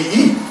the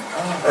MBE.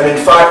 And in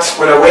fact,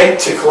 when I went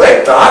to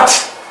collect that,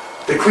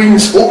 the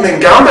Queen's opening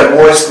gambit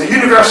was, the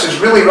universe is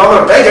really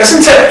rather big,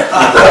 isn't it? And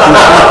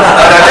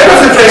I did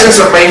have the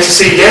presence of mind to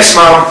say, yes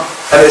ma'am,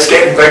 and it's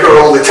getting bigger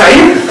all the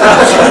time.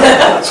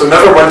 So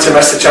never one to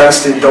miss the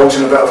chance to indulge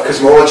in a bit of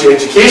cosmology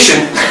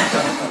education.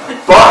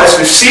 But as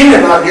we've seen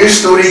in that news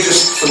story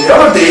just from the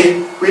other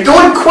day, we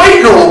don't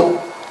quite know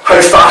how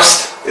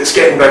fast it's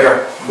getting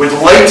bigger. We'd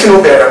like to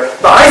know better.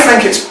 But I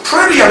think it's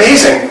pretty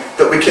amazing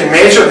that we can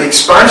measure the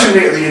expansion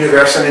rate of the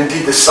universe, and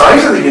indeed the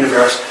size of the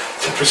universe,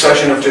 to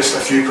precision of just a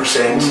few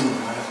percent.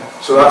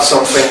 So that's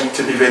something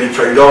to be very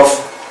proud of.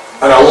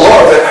 And a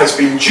lot of it has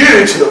been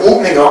due to the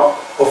opening up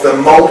of the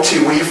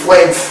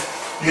multi-wavelength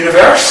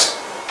universe,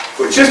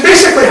 which has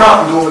basically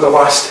happened over the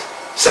last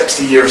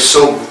 60 years.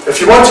 So if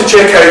you want to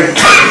check out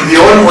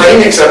the online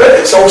exhibit,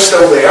 it's all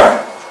still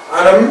there.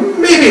 And I'm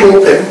maybe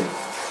hoping,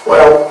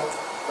 well,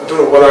 I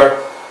don't know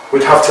whether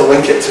we'd have to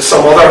link it to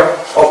some other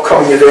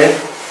upcoming event.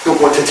 Don't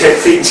want to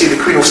tempt fate and say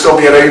the Queen will still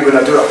be around when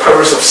I do a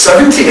Powers of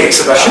 70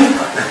 exhibition.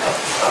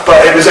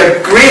 But it was a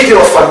great deal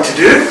of fun to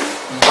do,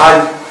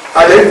 and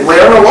I did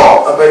learn a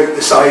lot about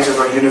the size of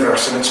our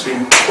universe, and it's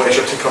been a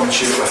pleasure to come and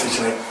share it with you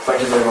tonight.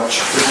 Thank you very much.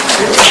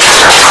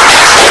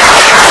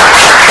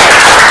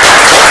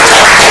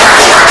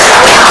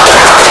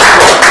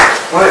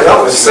 Right, that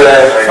was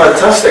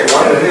fantastic,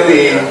 man.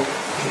 Really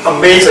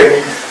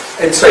amazing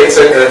insights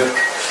into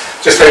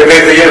just how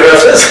big the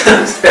universe is.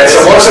 Yeah,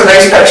 so lots of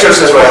nice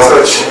pictures as well,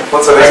 which,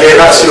 again,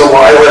 that's what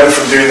I learned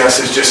from doing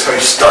this, is just how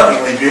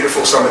stunningly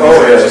beautiful some of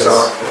these images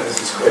are.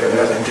 It's quite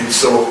amazing. Indeed,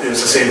 so as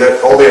I say,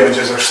 that all the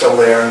images are still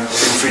there, and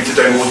feel free to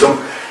download them.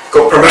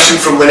 Got permission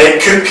from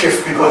Lynette Cook.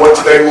 If people want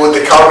to download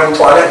the Carbon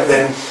Planet,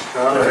 then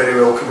you're very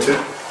welcome to.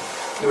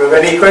 Do we have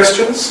any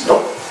questions?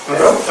 No.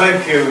 Well,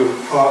 thank you,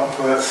 Mark,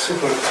 for that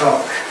super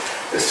talk.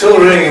 It's still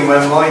ringing in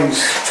my mind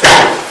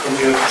from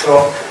your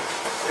talk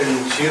in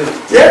June.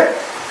 Yeah.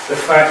 The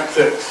fact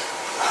that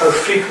how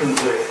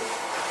frequently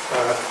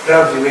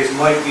gravity waves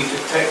might be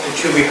detected,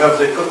 should we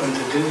have the equipment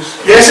to do so?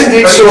 Yes,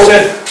 indeed. But so you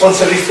said once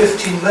every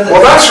 15 minutes.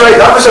 Well, that's right.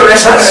 That was our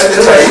estimate at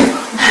the time.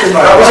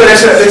 That was our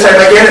estimate at the time.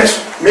 Again,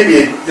 it's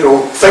maybe,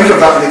 think of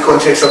that in the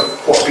context of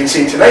what's been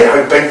seen tonight,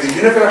 how big the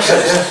universe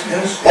is.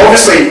 Yes.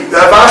 Obviously,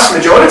 the vast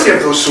majority of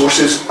those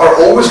sources are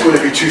always going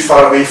to be too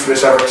far away for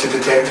us ever to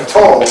detect at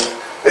all.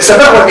 It's a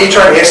bit like me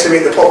trying to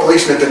estimate the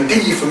population of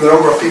Dundee from the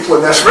number of people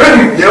in this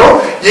room,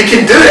 You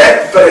can do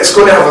it, but it's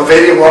going to have a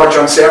very large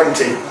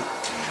uncertainty.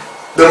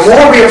 The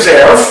more we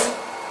observe,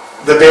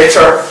 the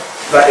better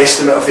that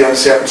estimate of the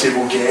uncertainty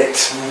will get.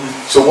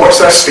 So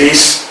watch this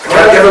space. I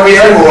can't give away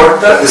any more.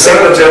 The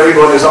second observatory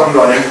one is up and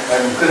running.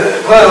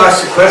 Well, I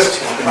asked the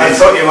question. I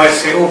thought you might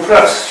say,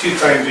 perhaps 2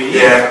 times a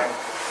year.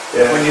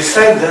 Yeah. When you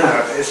said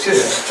that, it's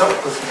just stuck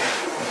with me.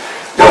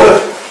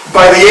 Well,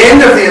 by the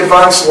end of the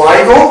advanced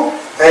LIGO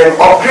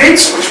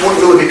upgrades, which won't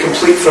really be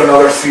complete for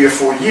another 3 or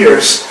 4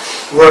 years,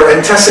 we're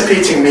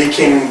anticipating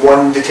making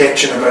one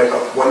detection about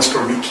once per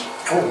week.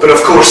 But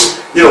of course,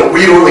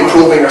 we're only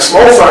probing a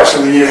small fraction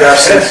of the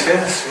universe.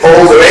 Yes.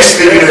 All the rest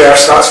of the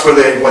universe, that's where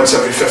the once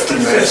every 15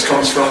 minutes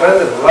comes from.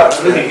 Incredible.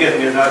 That's really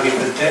giving you an idea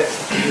of the depth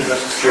of the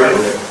universe.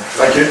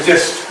 Thank you.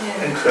 Just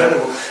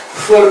incredible.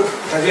 Before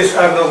I just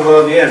add over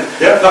on the end,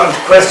 not a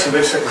question,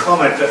 but it's a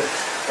comment that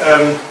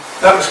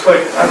that was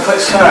I'm quite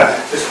sad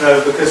just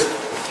now, because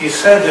you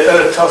said that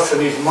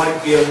Eratosthenes might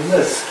be a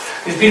myth.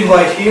 He's been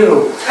my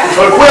hero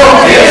for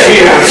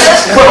years.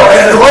 Well,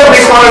 let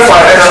me clarify,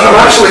 I'm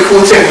actually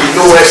quoting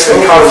no less than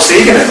Carl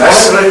Sagan in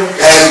this.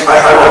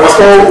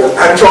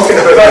 I'm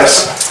talking about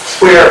this,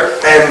 where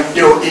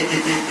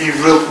he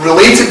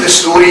related the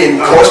story in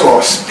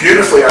Cosmos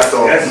beautifully, I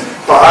thought. Yes.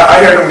 But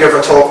I heard him give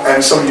a talk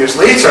some years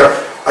later,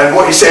 and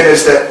what he said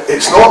is that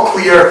it's not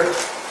clear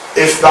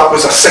if that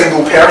was a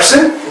single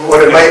person,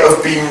 or it might have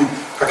been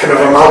a kind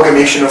of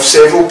amalgamation of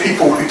several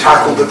people who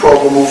tackled the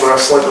problem over a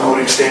slightly more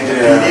extended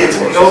period.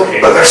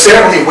 But there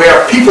certainly were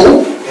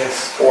people,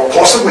 or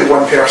possibly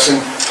one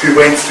person, who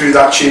went through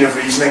that chain of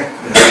reasoning.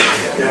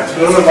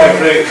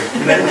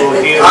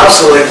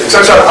 Absolutely. So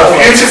it's a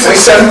beautifully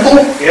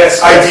simple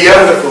idea,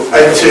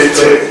 and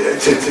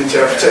to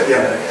interpret it.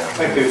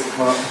 Thank you,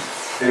 Mark.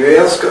 Anybody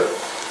else got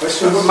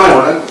questions? My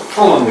one,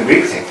 following the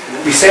Greek thing,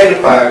 we said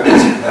about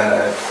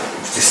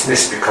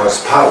dismissed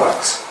because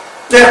parallax.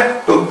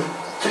 Yeah. But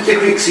did the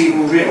Greeks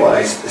even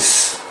realise the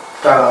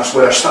stars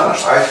were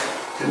stars?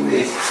 Didn't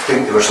they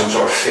think they were some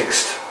sort of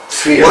fixed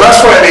sphere? Well,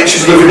 that's why I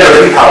mentioned So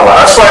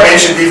that's why I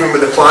mentioned even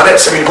with the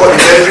planets. I mean, what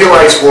they did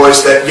realise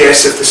was that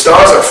yes, if the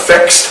stars are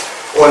fixed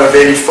on a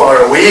very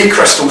far away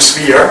crystal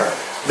sphere,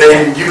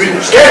 then you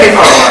wouldn't get any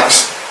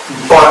parallax.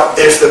 But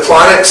if the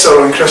planets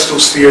are on crystal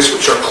spheres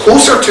which are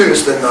closer to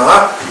us than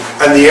that,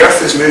 and the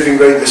Earth is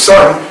moving around the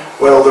Sun,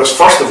 well, there's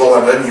first of all,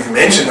 and I didn't even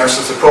mention this,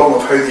 there's the problem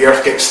of how the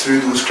Earth gets through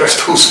those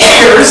crystal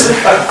spheres.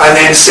 And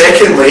then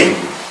secondly,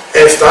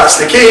 if that's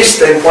the case,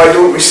 then why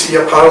don't we see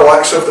a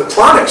parallax of the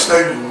planets?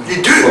 Now,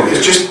 you do,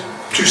 it's just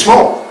too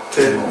small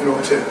to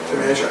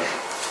measure.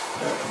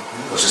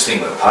 There's this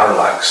thing about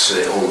parallax,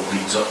 it all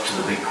leads up to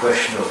the big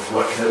question of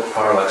working out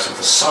parallax of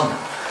the Sun,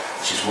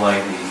 which is why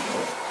the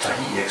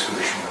Tahiti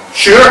expedition.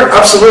 Sure,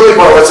 absolutely.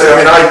 Well,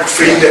 I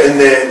framed it in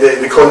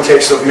the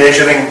context of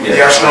measuring the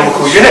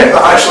astronomical unit,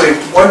 but actually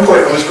one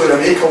point I was going to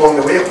make along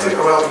the way, it'll take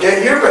a while to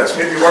get here, but it's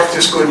maybe worth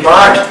just going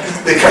back.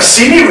 The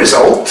Cassini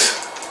result,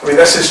 I mean,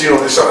 this is the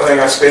sort of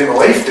thing I spend my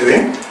life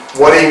doing,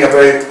 worrying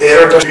about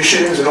error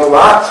distributions and all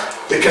that.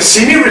 The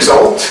Cassini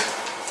result,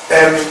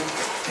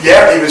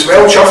 yeah, he was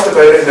well chuffed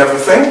about it and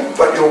everything,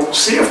 but you'll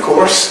see, of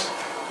course,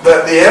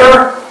 that the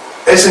error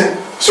isn't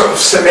sort of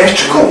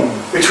symmetrical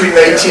between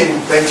 90 and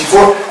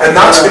 94, and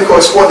that's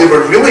because what they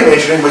were really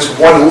measuring was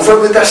 1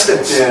 over the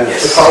distance,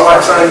 the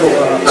parallax angle.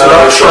 So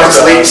that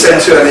translates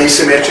into an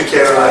asymmetric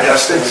error in the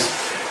distance,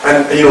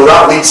 and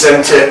that leads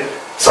into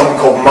something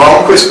called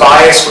Malmquist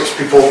bias, which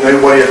people now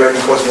worry about in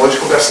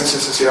cosmological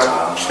distances. They say,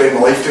 I spend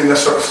my life doing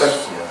this sort of thing.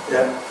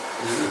 Yeah.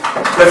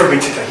 Never been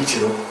to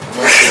Tahiti though.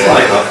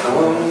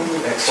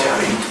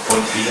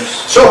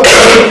 So,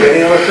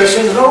 any other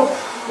questions at all?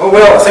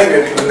 Well, I think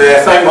we can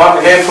thank Mark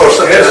again for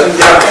sitting in. I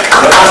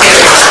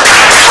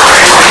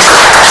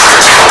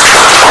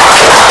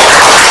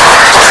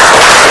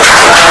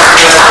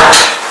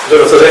don't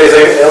know if there's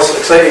anything else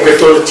exciting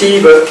before the tea,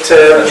 but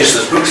just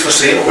as books for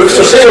sale. Books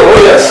for sale, oh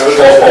yes.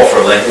 Offer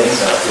length.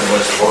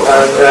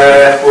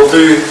 And we'll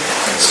do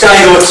Sky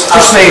Notes.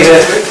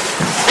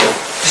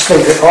 Just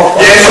leave it off.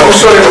 Yeah, no,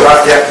 sorry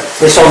about that, yeah.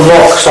 It's on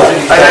lock, sorry.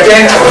 And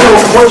again, I don't know,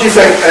 what do you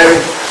think?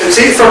 It's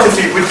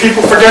 8:33. Would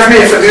people forgive me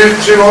if I do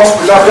zoom off?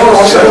 Would that be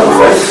possible?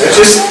 It's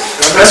just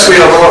this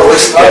way I'm not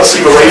let's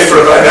see my wife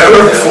for about an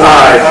hour before.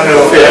 I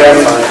know.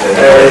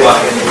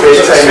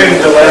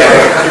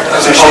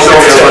 So she's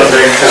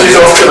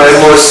off to my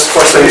in-laws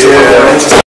first thing tomorrow morning.